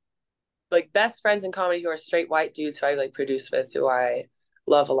my like best friends in comedy who are straight white dudes who I like produce with, who I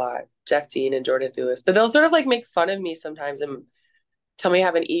love a lot, Jeff Dean and Jordan Thulis. But they'll sort of like make fun of me sometimes and tell me I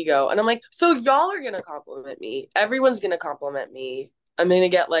have an ego. And I'm like, so y'all are gonna compliment me. Everyone's gonna compliment me. I'm gonna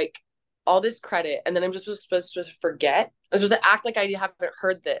get like all this credit, and then I'm just supposed to forget. I'm supposed to act like I haven't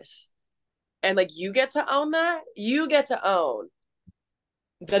heard this. And like you get to own that. You get to own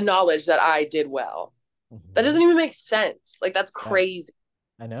the knowledge that I did well. That Hmm. doesn't even make sense. Like that's Yeah, crazy.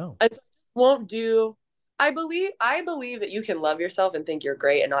 I know. And so I just won't do. I believe that you can love yourself and think you're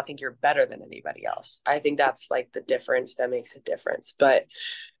great and not think you're better than anybody else. I think that's like the difference that makes a difference. But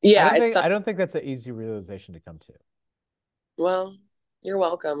yeah, it's I don't think that's an easy realization to come well, you're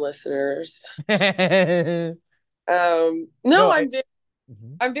welcome, listeners. to. No, No,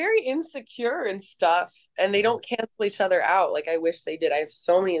 Mhm. I'm very insecure and stuff, and they Sure. don't cancel each other out. Like I wish they did. I have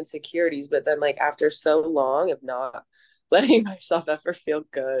so many insecurities, but then like after so long of not letting myself ever feel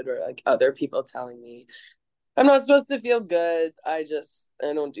good or like other people telling me I'm not supposed to feel good. I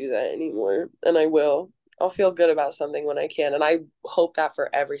don't do that anymore. And I will. I'll feel good about something when I can. And I hope that for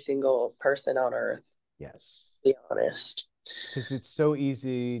every single person on earth, Yes. to be honest. Because it's so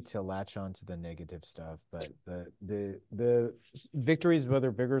easy to latch on to the negative stuff, but the victories,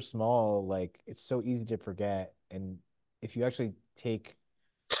 whether big or small, like it's so easy to forget. And if you actually take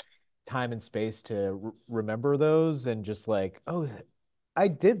time and space to remember those and just like, oh, I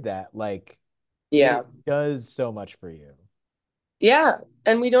did that, like Yeah. it does so much for you. Yeah.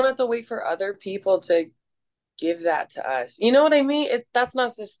 And we don't have to wait for other people to give that to us. You know what I mean? That's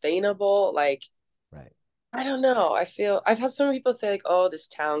not sustainable. Like, Right. I don't know. I feel I've had so many people say like, "Oh, this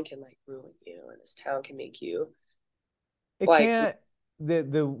town can like ruin you, and this town can make you It like." can't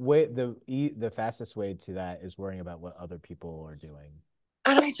the way the fastest way to that is worrying about what other people are doing.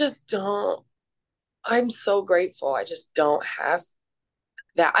 And I just don't. I'm so grateful. I just don't have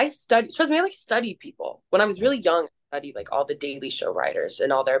that. I study. Trust me, I like study people. When I was Right. really young, I studied like all the Daily Show writers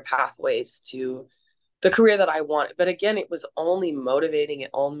and all their pathways to the career that I wanted. But again, it was only motivating.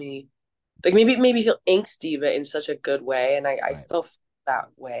 It only like maybe feel angsty, but in such a good way. And I Right. still feel that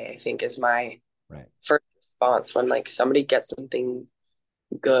way. I think is my Right. first response when like somebody gets something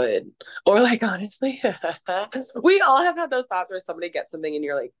good, or like honestly, we all have had those thoughts where somebody gets something and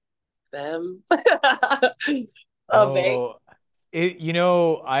you're like them. Oh, they.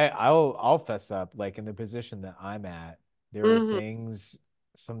 Oh, I'll fess up, like in the position that I'm at, there are Mm-hmm. things,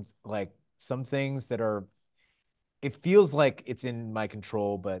 some things that are, it feels like it's in my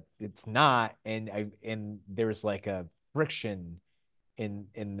control, but it's not. And there's like a friction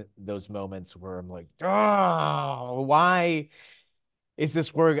in those moments where I'm like, oh, why is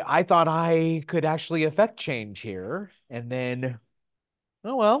this where I thought I could actually affect change here? And then,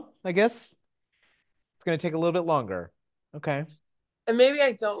 oh well, I guess it's gonna take a little bit longer. Okay. And maybe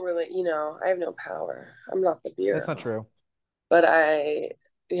I don't really, I have no power. I'm not the That's not bureau, true. but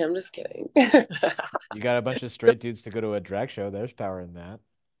yeah, I'm just kidding. You got a bunch of straight dudes to go to a drag show. There's power in that.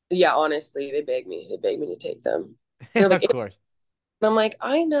 Yeah, honestly, they beg me. They beg me to take them. They're like, Of course. and I'm like,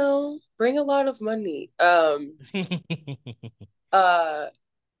 I know, bring a lot of money. Uh,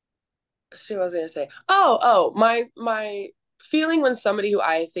 Shit, what was I gonna say? Oh, my feeling when somebody who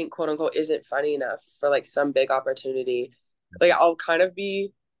I think quote unquote isn't funny enough for like some big opportunity, like I'll kind of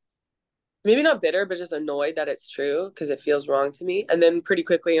be maybe not bitter, but just annoyed that it's true because it feels wrong to me. And then pretty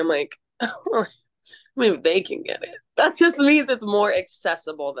quickly I'm like, maybe they can get it. That just means it's more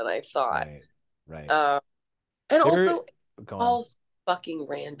accessible than I thought. Right. Right. Um, and There, also go on. all fucking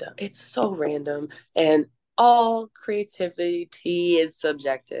random. It's so random. And all creativity is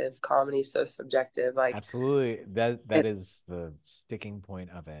subjective. Comedy is so subjective. Like Absolutely. That it, is the sticking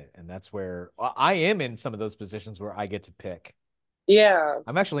point of it. And that's where I am in some of those positions where I get to pick. yeah.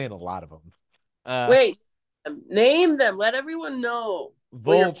 I'm actually in a lot of them. Uh, Wait, name them. Let everyone know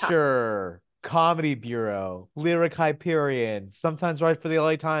what your Vulture, Comedy Bureau, Lyric Hyperion, sometimes write for the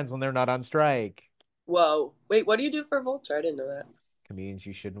LA Times when they're not on strike. Whoa. Wait, what do you do for Vulture? I didn't know that. Comedians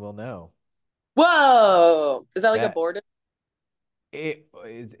you should and will know. Whoa. Is that like a That board?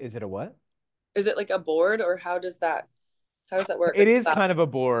 is it a what? Is it like a board or how does that work? It is kind of a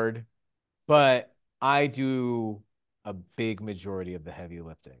board, but I do a big majority of the heavy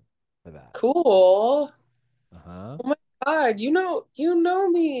lifting for that. Cool. Uh-huh. Oh my God, you know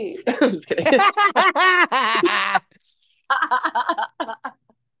me. I'm just kidding.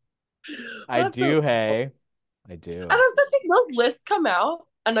 I That's so do, cool. hey. I I do. was thinking those lists come out,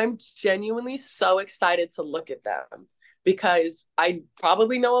 and I'm genuinely so excited to look at them because I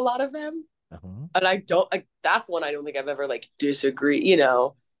probably know a lot of them, Uh-huh. and I don't like that's one I don't think I've ever like disagree.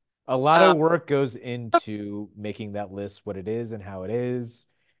 A lot Um, of work goes into making that list what it is and how it is.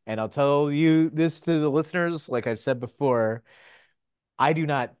 And I'll tell you this to the listeners, like I've said before, I do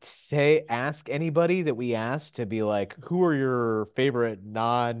not say ask anybody that we ask to be like, who are your favorite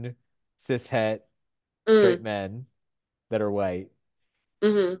non-cis het straight mm, men that are white?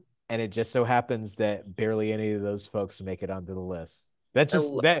 hmm And it just so happens that barely any of those folks make it onto the list. That's I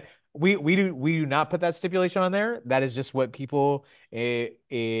just love, that we do not put that stipulation on there. That is just what people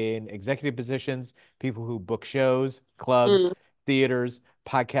in executive positions, people who book shows, clubs, mm, theaters,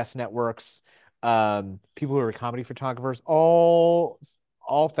 podcast networks, people who are comedy photographers, all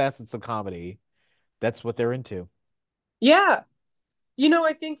facets of comedy. That's what they're into. yeah.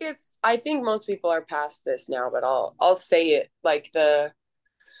 I think most people are past this now, but I'll say it like the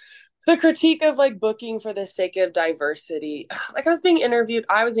critique of like booking for the sake of diversity. Like I was being interviewed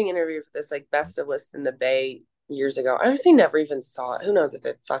for this like best of list in the Bay years ago. I honestly never even saw it. Who knows if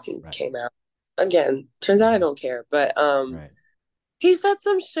it fucking Right. came out. Again, turns out I Mhm. don't care. But Right. he said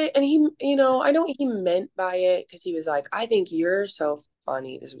some shit, and he, I know what he meant by it, because he was like, I think you're so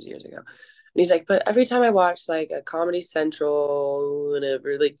funny. This was years ago. And he's like, but every time I watch like a Comedy Central,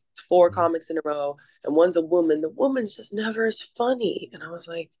 whatever, like four comics in a row, and one's a woman, the woman's just never as funny. And I was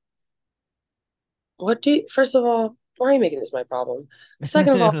like, first of all, why are you making this my problem?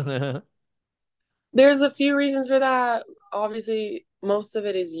 Second of all, there's a few reasons for that. Obviously, most of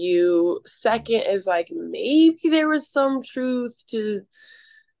it is you. Second is like, maybe there was some truth to,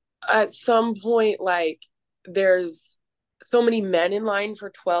 at some point, like, there's so many men in line for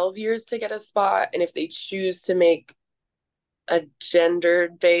 12 years to get a spot. And if they choose to make a gender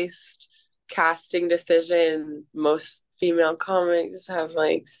based casting decision, most female comics have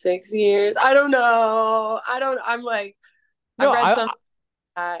like 6 years. I don't know. I'm like, No, I read something like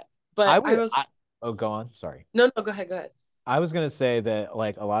that, I but I would. was, Oh, go on. Sorry. no, go ahead, go ahead. I was gonna say that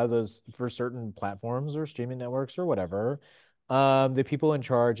like a lot of those for certain platforms or streaming networks or whatever, the people in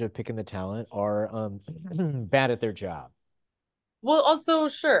charge of picking the talent are bad at their job. Well, also,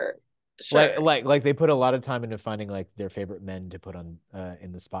 sure, Like sure. like like they put a lot of time into finding like their favorite men to put on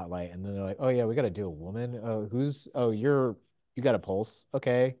in the spotlight, and then they're like, oh yeah, we got to do a woman. You got a pulse,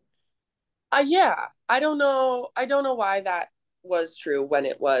 okay? Yeah, I don't know why that was true when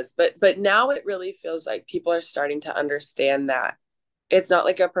it was, but now it really feels like people are starting to understand that it's not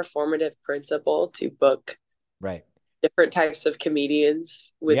like a performative principle to book Right. different types of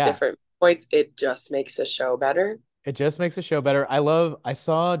comedians with Yeah. different points. It just makes a show better. It just makes the show better. I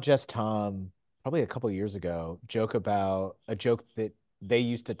saw Jess Tom probably a couple years ago joke about a joke that they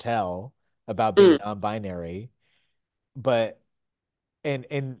used to tell about being Mm, non-binary, but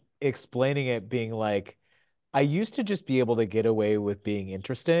and explaining it being like, I used to just be able to get away with being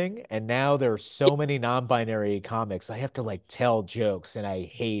interesting, and now there are so many non-binary comics. I have to like tell jokes and I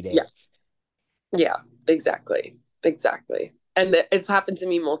hate yeah, it. yeah, exactly, exactly. And it's happened to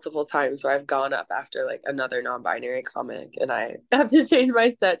me multiple times where I've gone up after like another non-binary comic, and I have to change my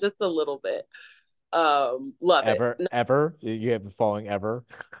set just a little bit. Love it. Ever? You have following ever?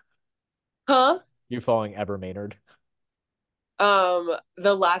 Huh? You following ever Maynard?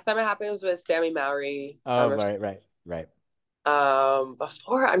 The last time it happened was with Sammy Mowry. Oh, right.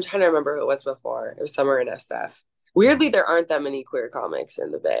 Before, I'm trying to remember who it was before. It was somewhere in SF. Weirdly, there aren't that many queer comics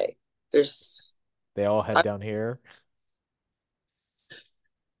in the Bay. There's They all head down here.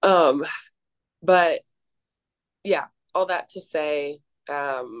 um, but yeah, all that to say,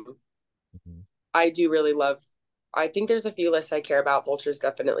 um, Mhm. I do really love. I think there's a few lists I care about. Vulture's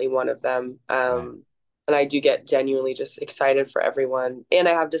definitely one of them. Right. And I do get genuinely just excited for everyone. And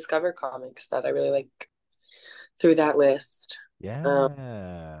I have Discover comics that I really like through that list. Um,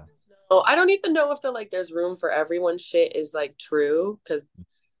 Yeah. oh, I don't even know if the like there's room for everyone shit is like true, because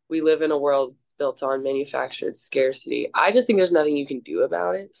we live in a world built on manufactured scarcity. I just think there's nothing you can do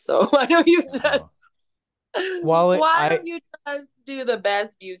about it. So why don't you Wow. just why I don't you just do the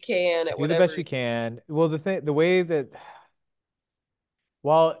best you can at do the best whatever. you can. Well, the way that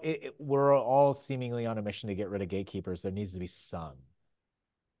while we're all seemingly on a mission to get rid of gatekeepers, there needs to be some.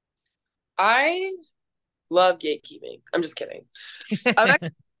 I love gatekeeping. I'm just kidding. I'm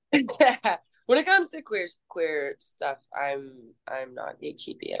not when it comes to queer stuff, I'm not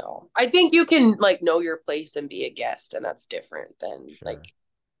gatekeepy at all. I think you can like know your place and be a guest, and that's different than Sure. like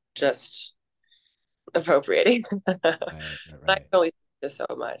just appropriating. Right, right, I can right, only say this so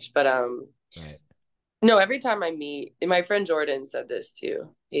much, but right. no. Every time I meet, my friend Jordan said this too.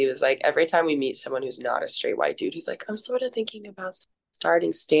 He was like, every time we meet someone who's not a straight white dude, he's like, I'm sort of thinking about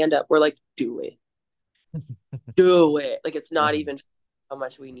starting stand up. We're like, do it, do it. Like it's not Mhm. even how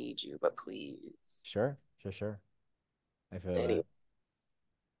much we need you, but please. Sure. I feel Anyway, that.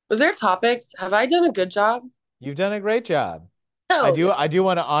 was there topics? Have I done a good job? You've done a great job. Hell yeah. I do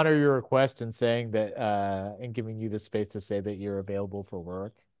want to honor your request in saying that and giving you the space to say that you're available for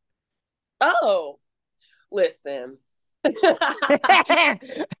work. Oh, listen.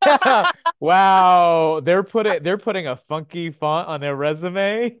 Wow, they're putting a funky font on their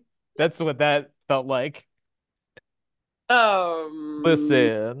resume. That's what that felt like. um,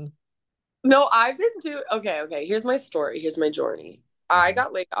 Listen. no, I've been doing okay. Here's my story. Here's my journey. I Mhm,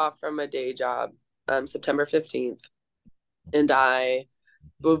 got laid off from a day job September 15th. And mhm,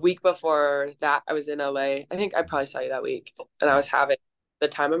 a mhm. week before that, I was in LA. I think I probably saw you that week. And I Right, was having the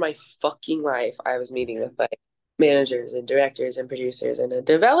time of my fucking life. I was meeting with like managers and directors and producers and a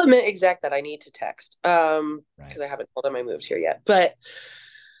development exec that I need to text. right, Because I haven't told him I moved here yet. But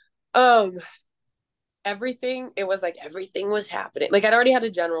um everything, it was like everything was happening. Like I'd already had a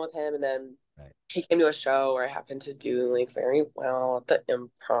general with him, and then right. he came to a show where I happened to do like very well at the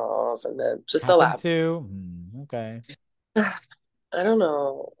improv, and then just the Happen lab. to? Okay. I don't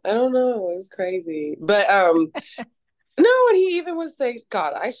know. I don't know. It was crazy. But no, and he even was saying,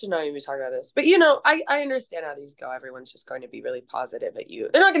 God, I should not even be talking about this. But I understand how these go. Everyone's just going to be really positive at you.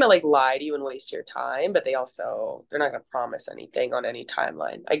 They're not gonna like lie to you and waste your time, but they're not gonna promise anything on any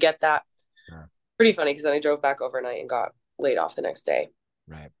timeline. I get that. Sure. Pretty funny because then I drove back overnight and got laid off the next day.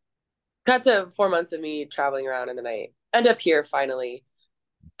 Right. Cut to 4 months of me traveling around, and then I end up here finally.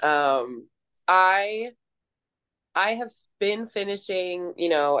 Um, I I have been finishing,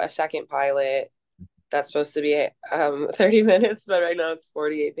 a second pilot that's supposed to be 30 minutes, but right now it's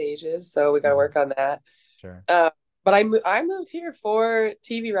 48 pages, so we got to Mhm. work on that. Sure. But I moved here for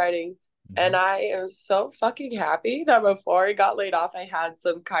TV writing, and Mhm. I am so fucking happy that before I got laid off, I had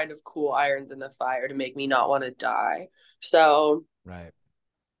some kind of cool irons in the fire to make me not want to die. So Right.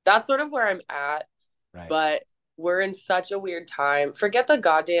 that's sort of where I'm at. Right. But we're in such a weird time. Forget the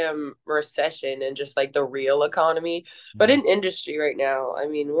goddamn recession and just like the real economy, but Mhm. in industry right now, I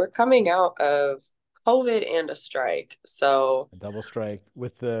mean, we're coming out of COVID and a strike. So, A double strike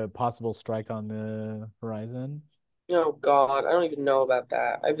with the possible strike on the horizon. oh God, I don't even know about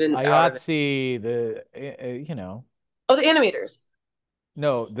that. I've been out of it. IATSE, Oh, the animators.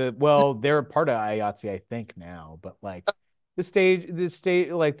 no, they're part of IATSE, I think now, but like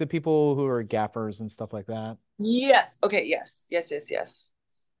like the people who are gaffers and stuff like that. Yes. Okay. Yes. Yes. Yes. Yes.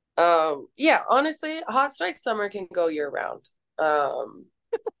 Yeah, honestly, hot strike summer can go year round. Um,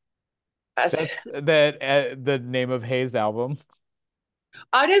 as, That's the name of Hayes' album.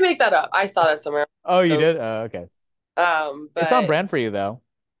 I didn't make that up. I saw that somewhere. Oh, you So, did? Oh, okay. It's on but brand for you though.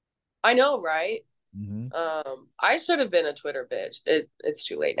 I know, right? Hmm. I should have been a Twitter bitch. It's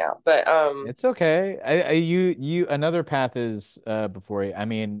too late now. But It's okay. You another path is before you. I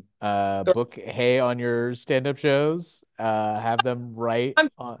mean, book Hay on your stand-up shows. Have them write I'm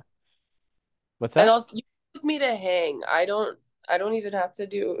on what's and that? also you took me to hang. I don't even have to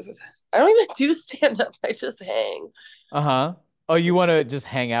do I don't even do stand up. I just hang. Uh-huh. Oh, you want to just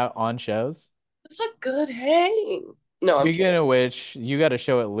hang out on shows? It's a good hang. No, I'm Speaking kidding. of which, you got a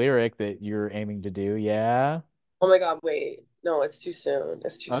show at Lyric that you're aiming to do, yeah? Oh my God, wait. No, it's too soon.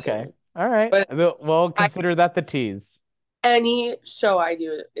 It's too Okay. soon. All right. But Well, I consider that the tease. any show I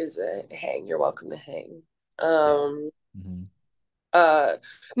do is a hang. You're welcome to hang. Yeah. Um Hmm. uh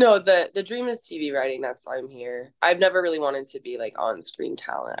no, the dream is TV writing. That's why I'm here. I've never really wanted to be like on screen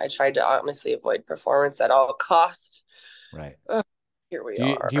talent. I tried to honestly avoid performance at all costs. Right. Ugh, here we Do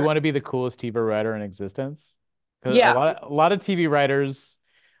you are. want to be the coolest TV writer in existence? Because a Yeah. lot a lot of TV writers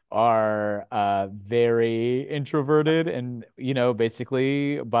are very introverted and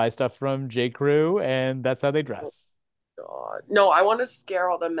basically buy stuff from J. Crew and that's how they Oh dress. God. No, I want to scare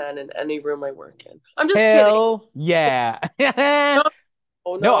all the men in any room I work in. I'm just kidding. Hell yeah. No,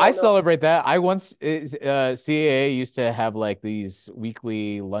 oh No, I no, no. celebrate that. CAA used to have like these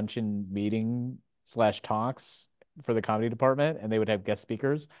weekly luncheon meeting slash talks for the comedy department, and they would have guest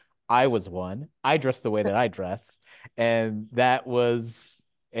speakers. I was one. I dressed the way that I dress, and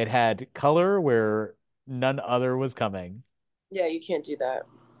it had color where none other was coming. Yeah, you can't do that.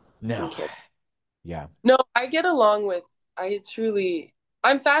 You No. can't. Yeah. No, I get along with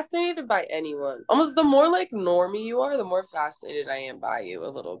I'm fascinated by anyone. Almost the more like normie you are, the more fascinated I am by you a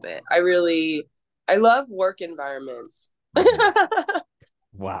little bit. I love work environments. Mhm.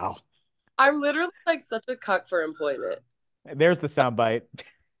 Wow. I'm literally like such a cuck for employment There's the sound bite.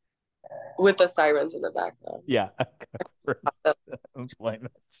 with the sirens in the background. Yeah. For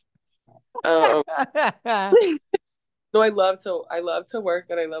employment. Um, no, I love to work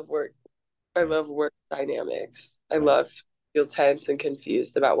and I love work. I Right. love work dynamics. I Right. love feel tense and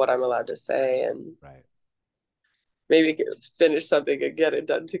confused about what I'm allowed to say and Right. maybe finish something and get it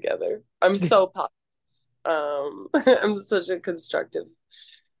done together. I'm so positive. I'm such a constructive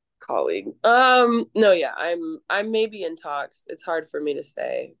colleague. No, yeah, I'm maybe in talks. It's hard for me to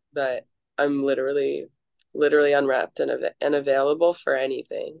say, but I'm literally unwrapped and available for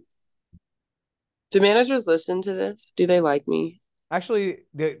anything. Do managers listen to this? Do they like me? Actually,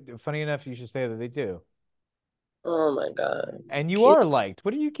 funny enough, you should say that they do. Oh my God. And you Can are liked.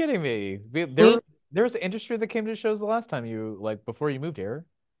 What are you kidding me? you- There's an industry that came to shows the last time before you moved here.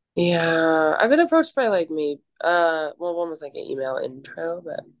 Yeah, I've been approached by like me. Well, one was like an email intro,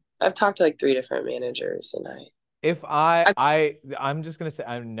 but I've talked to like three different managers and If I I'm just gonna say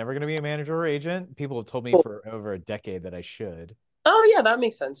I'm never gonna be a manager or agent. People have told me cool. for over a decade that I should. Oh yeah, that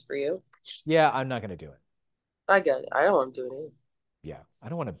makes sense for you. Yeah, I'm not gonna do it. I get it. I don't want to do it Yeah, I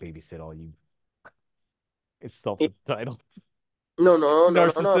don't want to babysit all you. It's either. self-entitled No, no, no,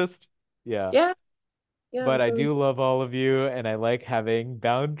 no, no. narcissist. Yeah, Yeah, yeah, but that's I what we do do. love all of you, and I like having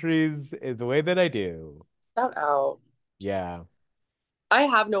boundaries in the way that I do. Shout out. Yeah. I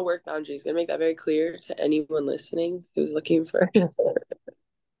have no work boundaries. Gonna make that very clear to anyone listening who's looking for. I'm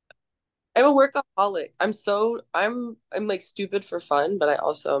a workaholic. I'm like stupid for fun, but I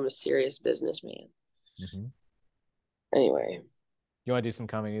also am a serious businessman. Mm-hmm. Anyway, You want to do some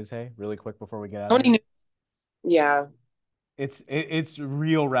comedy news, hey, really quick before we get out how of many? here? Yeah. It's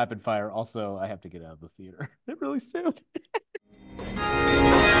real rapid fire. Also, I have to get out of the theater really soon.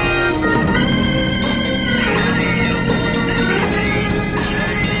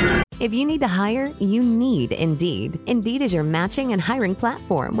 If you need to hire, you need Indeed. Indeed is your matching and hiring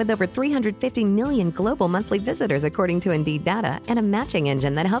platform with over 350 million global monthly visitors, according to Indeed data, and a matching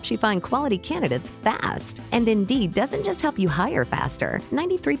engine that helps you find quality candidates fast. And Indeed doesn't just help you hire faster.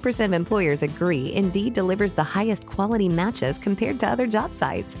 93% of employers agree Indeed delivers the highest quality matches compared to other job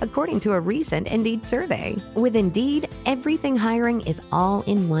sites, according to a recent Indeed survey. With Indeed, everything hiring is all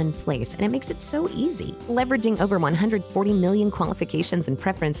in one place, and it makes it so easy. Leveraging over 140 million qualifications and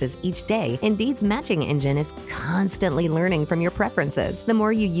preferences each day, Indeed's matching engine is constantly learning from your preferences. The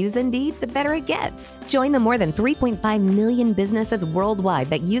more you use Indeed, the better it gets. Join the more than 3.5 million businesses worldwide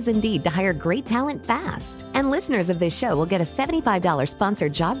that use Indeed to hire great talent fast. And listeners of this show will get a $75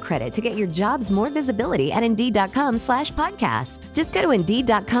 sponsored job credit to get your jobs more visibility at Indeed.com/podcast. Just go to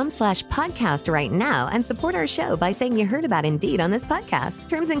Indeed.com/podcast right now and support our show by saying you heard about Indeed on this podcast.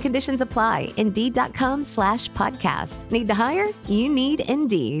 Terms and conditions apply. Indeed.com/podcast. Need to hire? You need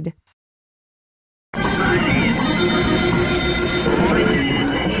Indeed.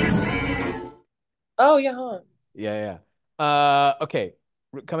 Oh yeah. Huh. Yeah. Okay.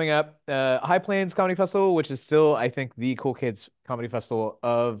 Coming up, High Plains Comedy Festival, which is still, I think, the Cool Kids Comedy Festival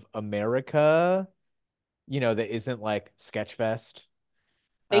of America. That isn't like Sketchfest.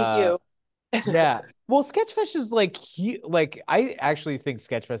 Thank you. Yeah. Well, Sketchfest is like I actually think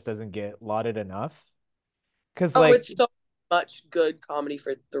Sketchfest doesn't get lauded enough. Because it's so much good comedy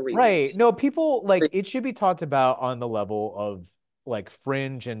for 3 right. weeks. No, people it should be talked about on the level of like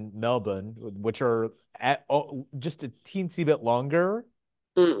Fringe and Melbourne, which are at just a teensy bit longer.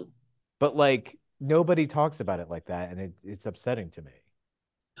 Mm. But nobody talks about it like that, and it's upsetting to me.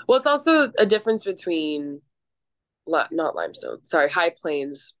 Well, it's also a difference between not Limestone, sorry, High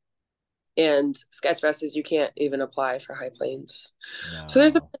Plains and Sketchfest is you can't even apply for High Plains. No. So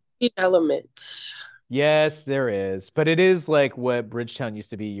there's a huge element. Yes, there is, but it is like what Bridgetown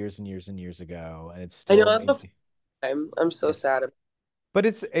used to be years and years and years ago, and it's still. I know that's before time. I'm so sad. But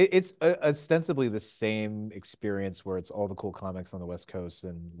it's ostensibly the same experience where it's all the cool comics on the West Coast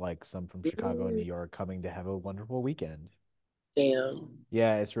and like some from Chicago and New York coming to have a wonderful weekend. Damn.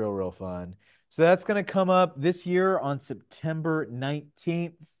 Yeah, it's real fun. So that's going to come up this year on September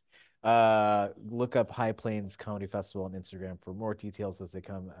 19th. Look up High Plains Comedy Festival on Instagram for more details as they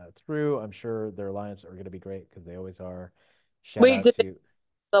come through. I'm sure their lineups are going to be great because they always are. Wait, did they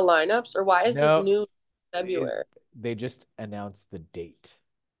the lineups, or why is this new February? They just announced the date.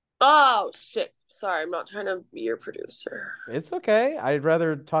 Oh shit! Sorry, I'm not trying to be your producer. It's okay. I'd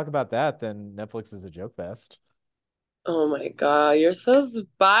rather talk about that than Netflix is a joke fest. Oh my god, you're so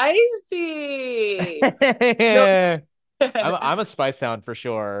spicy. I'm a spice hound for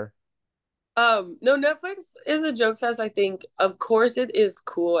sure. No, Netflix is a joke fest. I think, of course, it is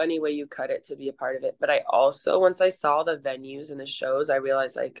cool any way you cut it to be a part of it. But I also, once I saw the venues and the shows, I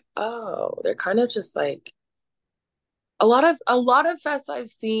realized oh, they're kind of just like a lot of fests I've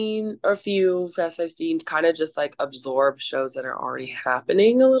seen, or a few fests I've seen, kind of just like absorb shows that are already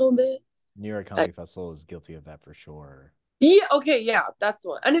happening a little bit. New York Comedy Festival is guilty of that for sure. Yeah, okay, yeah, that's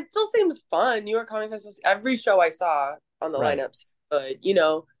one. And it still seems fun. New York Comedy Festival, every show I saw on the lineups, but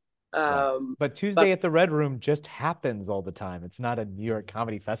right. But Tuesday at the Red Room just happens all the time. It's not a New York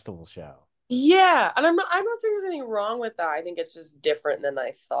Comedy Festival show. Yeah, and I'm not saying there's anything wrong with that. I think it's just different than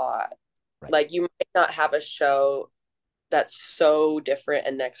I thought. Right. Like you might not have a show that's so different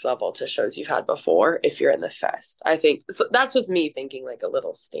and next level to shows you've had before if you're in the fest. I think so. That's just me thinking like a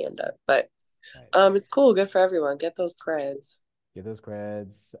little stand up, but right. It's cool, good for everyone. Get those creds. Get those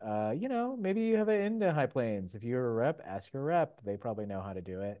creds. Maybe you have it into High Plains. If you're a rep, ask your rep. They probably know how to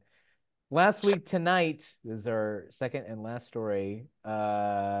do it. Last week tonight is our second and last story.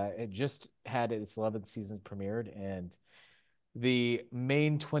 It just had its 11th season premiered, and the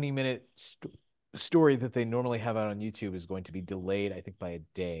main 20-minute story that they normally have out on YouTube is going to be delayed, I think, by a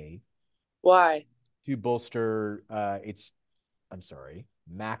day. Why? To bolster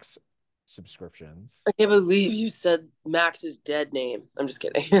Max subscriptions. I can't believe you said Max's dead name. I'm just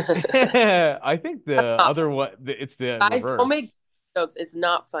kidding. I think the other one, it's the guys, reverse. Don't make jokes. It's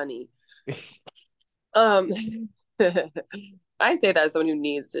not funny. I say that as someone who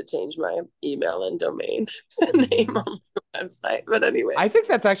needs to change my email and domain name. website. But anyway, I think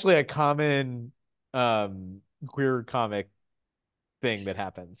that's actually a common queer comic thing that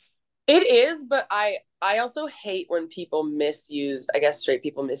happens. it is, but I also hate when people misuse, I guess straight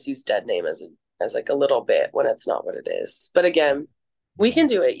people misuse dead name as like a little bit when it's not what it is. But again, we can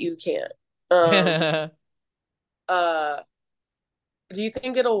do it, you can't. Do you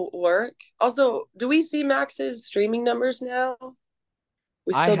think it'll work? Also, do we see Max's streaming numbers now?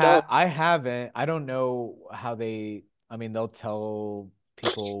 We still don't. I haven't. I don't know how they. I mean, they'll tell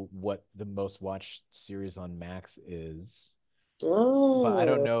people what the most watched series on Max is, but I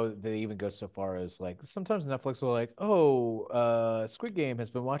don't Oh, know they even go so far as like sometimes Netflix will like, Squid Game has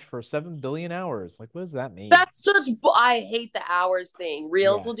been watched for 7 billion hours. Like, what does that mean? that's I hate the hours thing.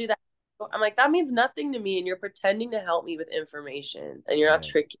 Reels Yeah, will do that. I'm like, that means nothing to me, and you're pretending to help me with information, and you're not right,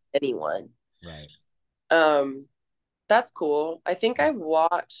 tricking anyone. right. Um, that's cool. I think I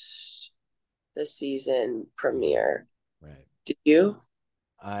watched the season premiere. Right. Did you?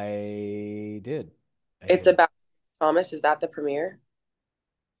 I did. It's about Thomas. Is that the premiere?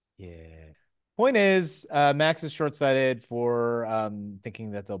 Yeah. Point is, Max is short-sighted for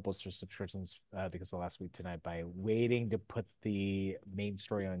thinking that they'll bolster subscriptions because of last week tonight by waiting to put the main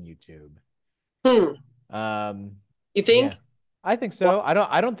story on YouTube. You think? Yeah, I think so. I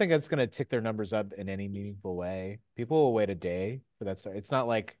don't think it's gonna tick their numbers up in any meaningful way. People will wait a day for that story. It's not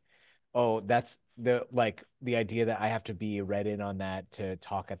like, oh, that's the idea that I have to be read in on that to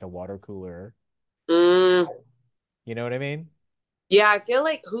talk at the water cooler. Mm, You know what I mean? yeah, I feel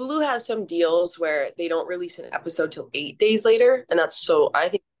like Hulu has some deals where they don't release an episode till 8 days later, and I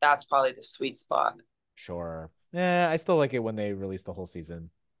think that's probably the sweet spot. Sure. Yeah, I still like it when they release the whole season.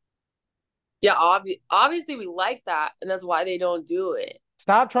 Yeah, obviously we like that, and that's why they don't do it.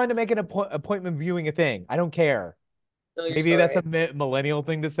 Stop trying to make an appointment viewing a thing. I don't care. No, you're Maybe so that's right. a millennial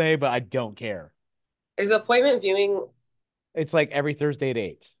thing to say, but I don't care. Is appointment viewing? It's like every Thursday at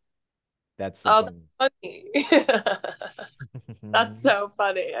 8. That's the Oh, thing. that's funny. That's so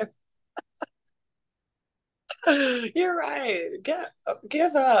funny. You're right. Give up.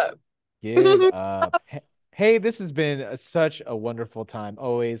 Give up. Hey, this has been such a wonderful time.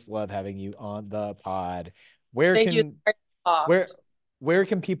 Always love having you on the pod. Where Thank you. can where Soft. where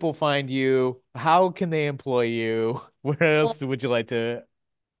can people find you? How can they employ you? Where else would you like to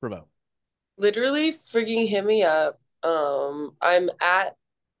promote? Literally freaking hit me up. I'm at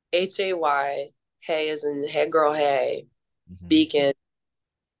Hay as in hey girl hey, Mhm. Beacon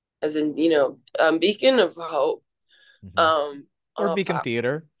as in Beacon of Hope. Mhm. Um on Or all Beacon platforms.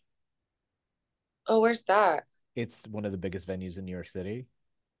 Theater. Oh, where's that? It's one of the biggest venues in New York City.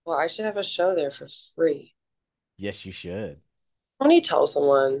 Well, I should have a show there for free. Yes, you should. Why don't you tell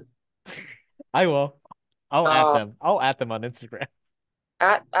someone? I will. I'll at Uh, them. I'll at them on Instagram.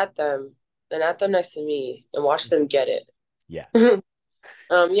 at them and at them next to me and watch them get it. Yeah.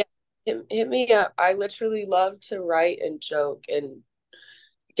 Yeah, hit me up. I literally love to write and joke and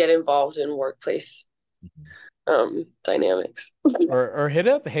get involved in workplace dynamics. Or hit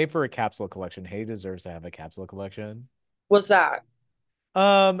up Hay for a capsule collection. Hay deserves to have a capsule collection. What's that?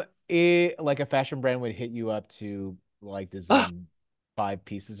 It like a fashion brand would hit you up to like design 5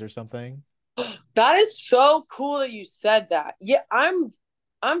 pieces or something. That is so cool that you said that. Yeah, I'm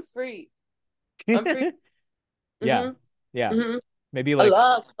free. I'm free. Yeah. hmm Yeah. hmm Maybe I like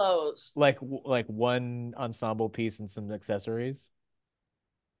love clothes. like one ensemble piece and some accessories.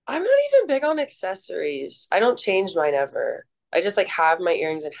 I'm not even big on accessories. I don't change mine ever. I just like have my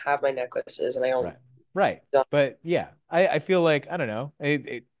earrings and have my necklaces, and I don't. Right. Right. don't- But yeah, I feel like I don't know.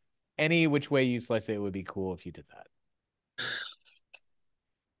 Any which way you slice it, it would be cool if you did that.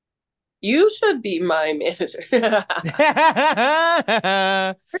 You should be my manager.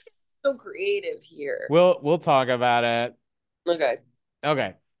 So creative here. We'll talk about it. Okay.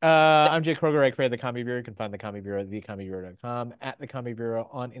 Okay. I'm Jake Kroger. I create the Comedy Bureau. You can find the Comedy Bureau at thecomedybureau.com, at the Comedy Bureau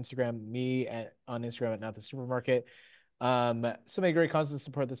on Instagram, on Instagram at Not the Supermarket. So many great causes to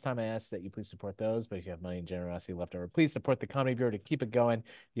support this time. I ask that you please support those, but if you have money and generosity left over, please support the Comedy Bureau to keep it going.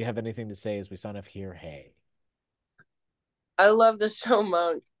 Do you have anything to say as we sign off here? Hey. I love the show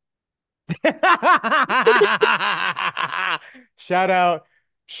Monk. Shout out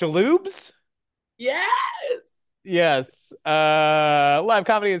Shaloobs. Yes. Yes. Live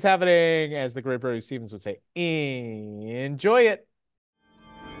comedy is happening, as the great Brody Stevens would say. Enjoy it.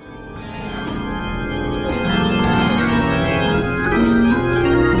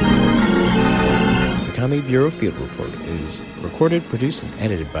 The Comedy Bureau Field Report is recorded, produced, and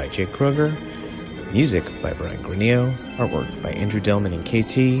edited by Jake Kroger. Music by Brian Granillo. Artwork by Andrew Delman and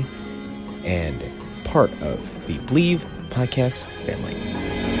KT. And part of the Believe podcast family.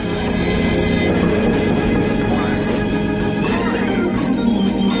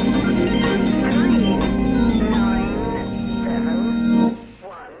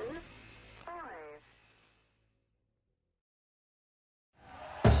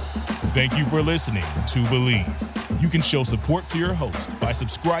 Thank you for listening to Believe. You can show support to your host by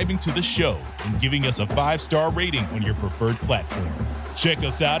subscribing to the show and giving us a 5-star rating on your preferred platform. Check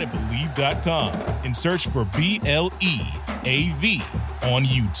us out at Believe.com and search for BLEAV on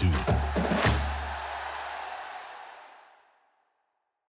YouTube.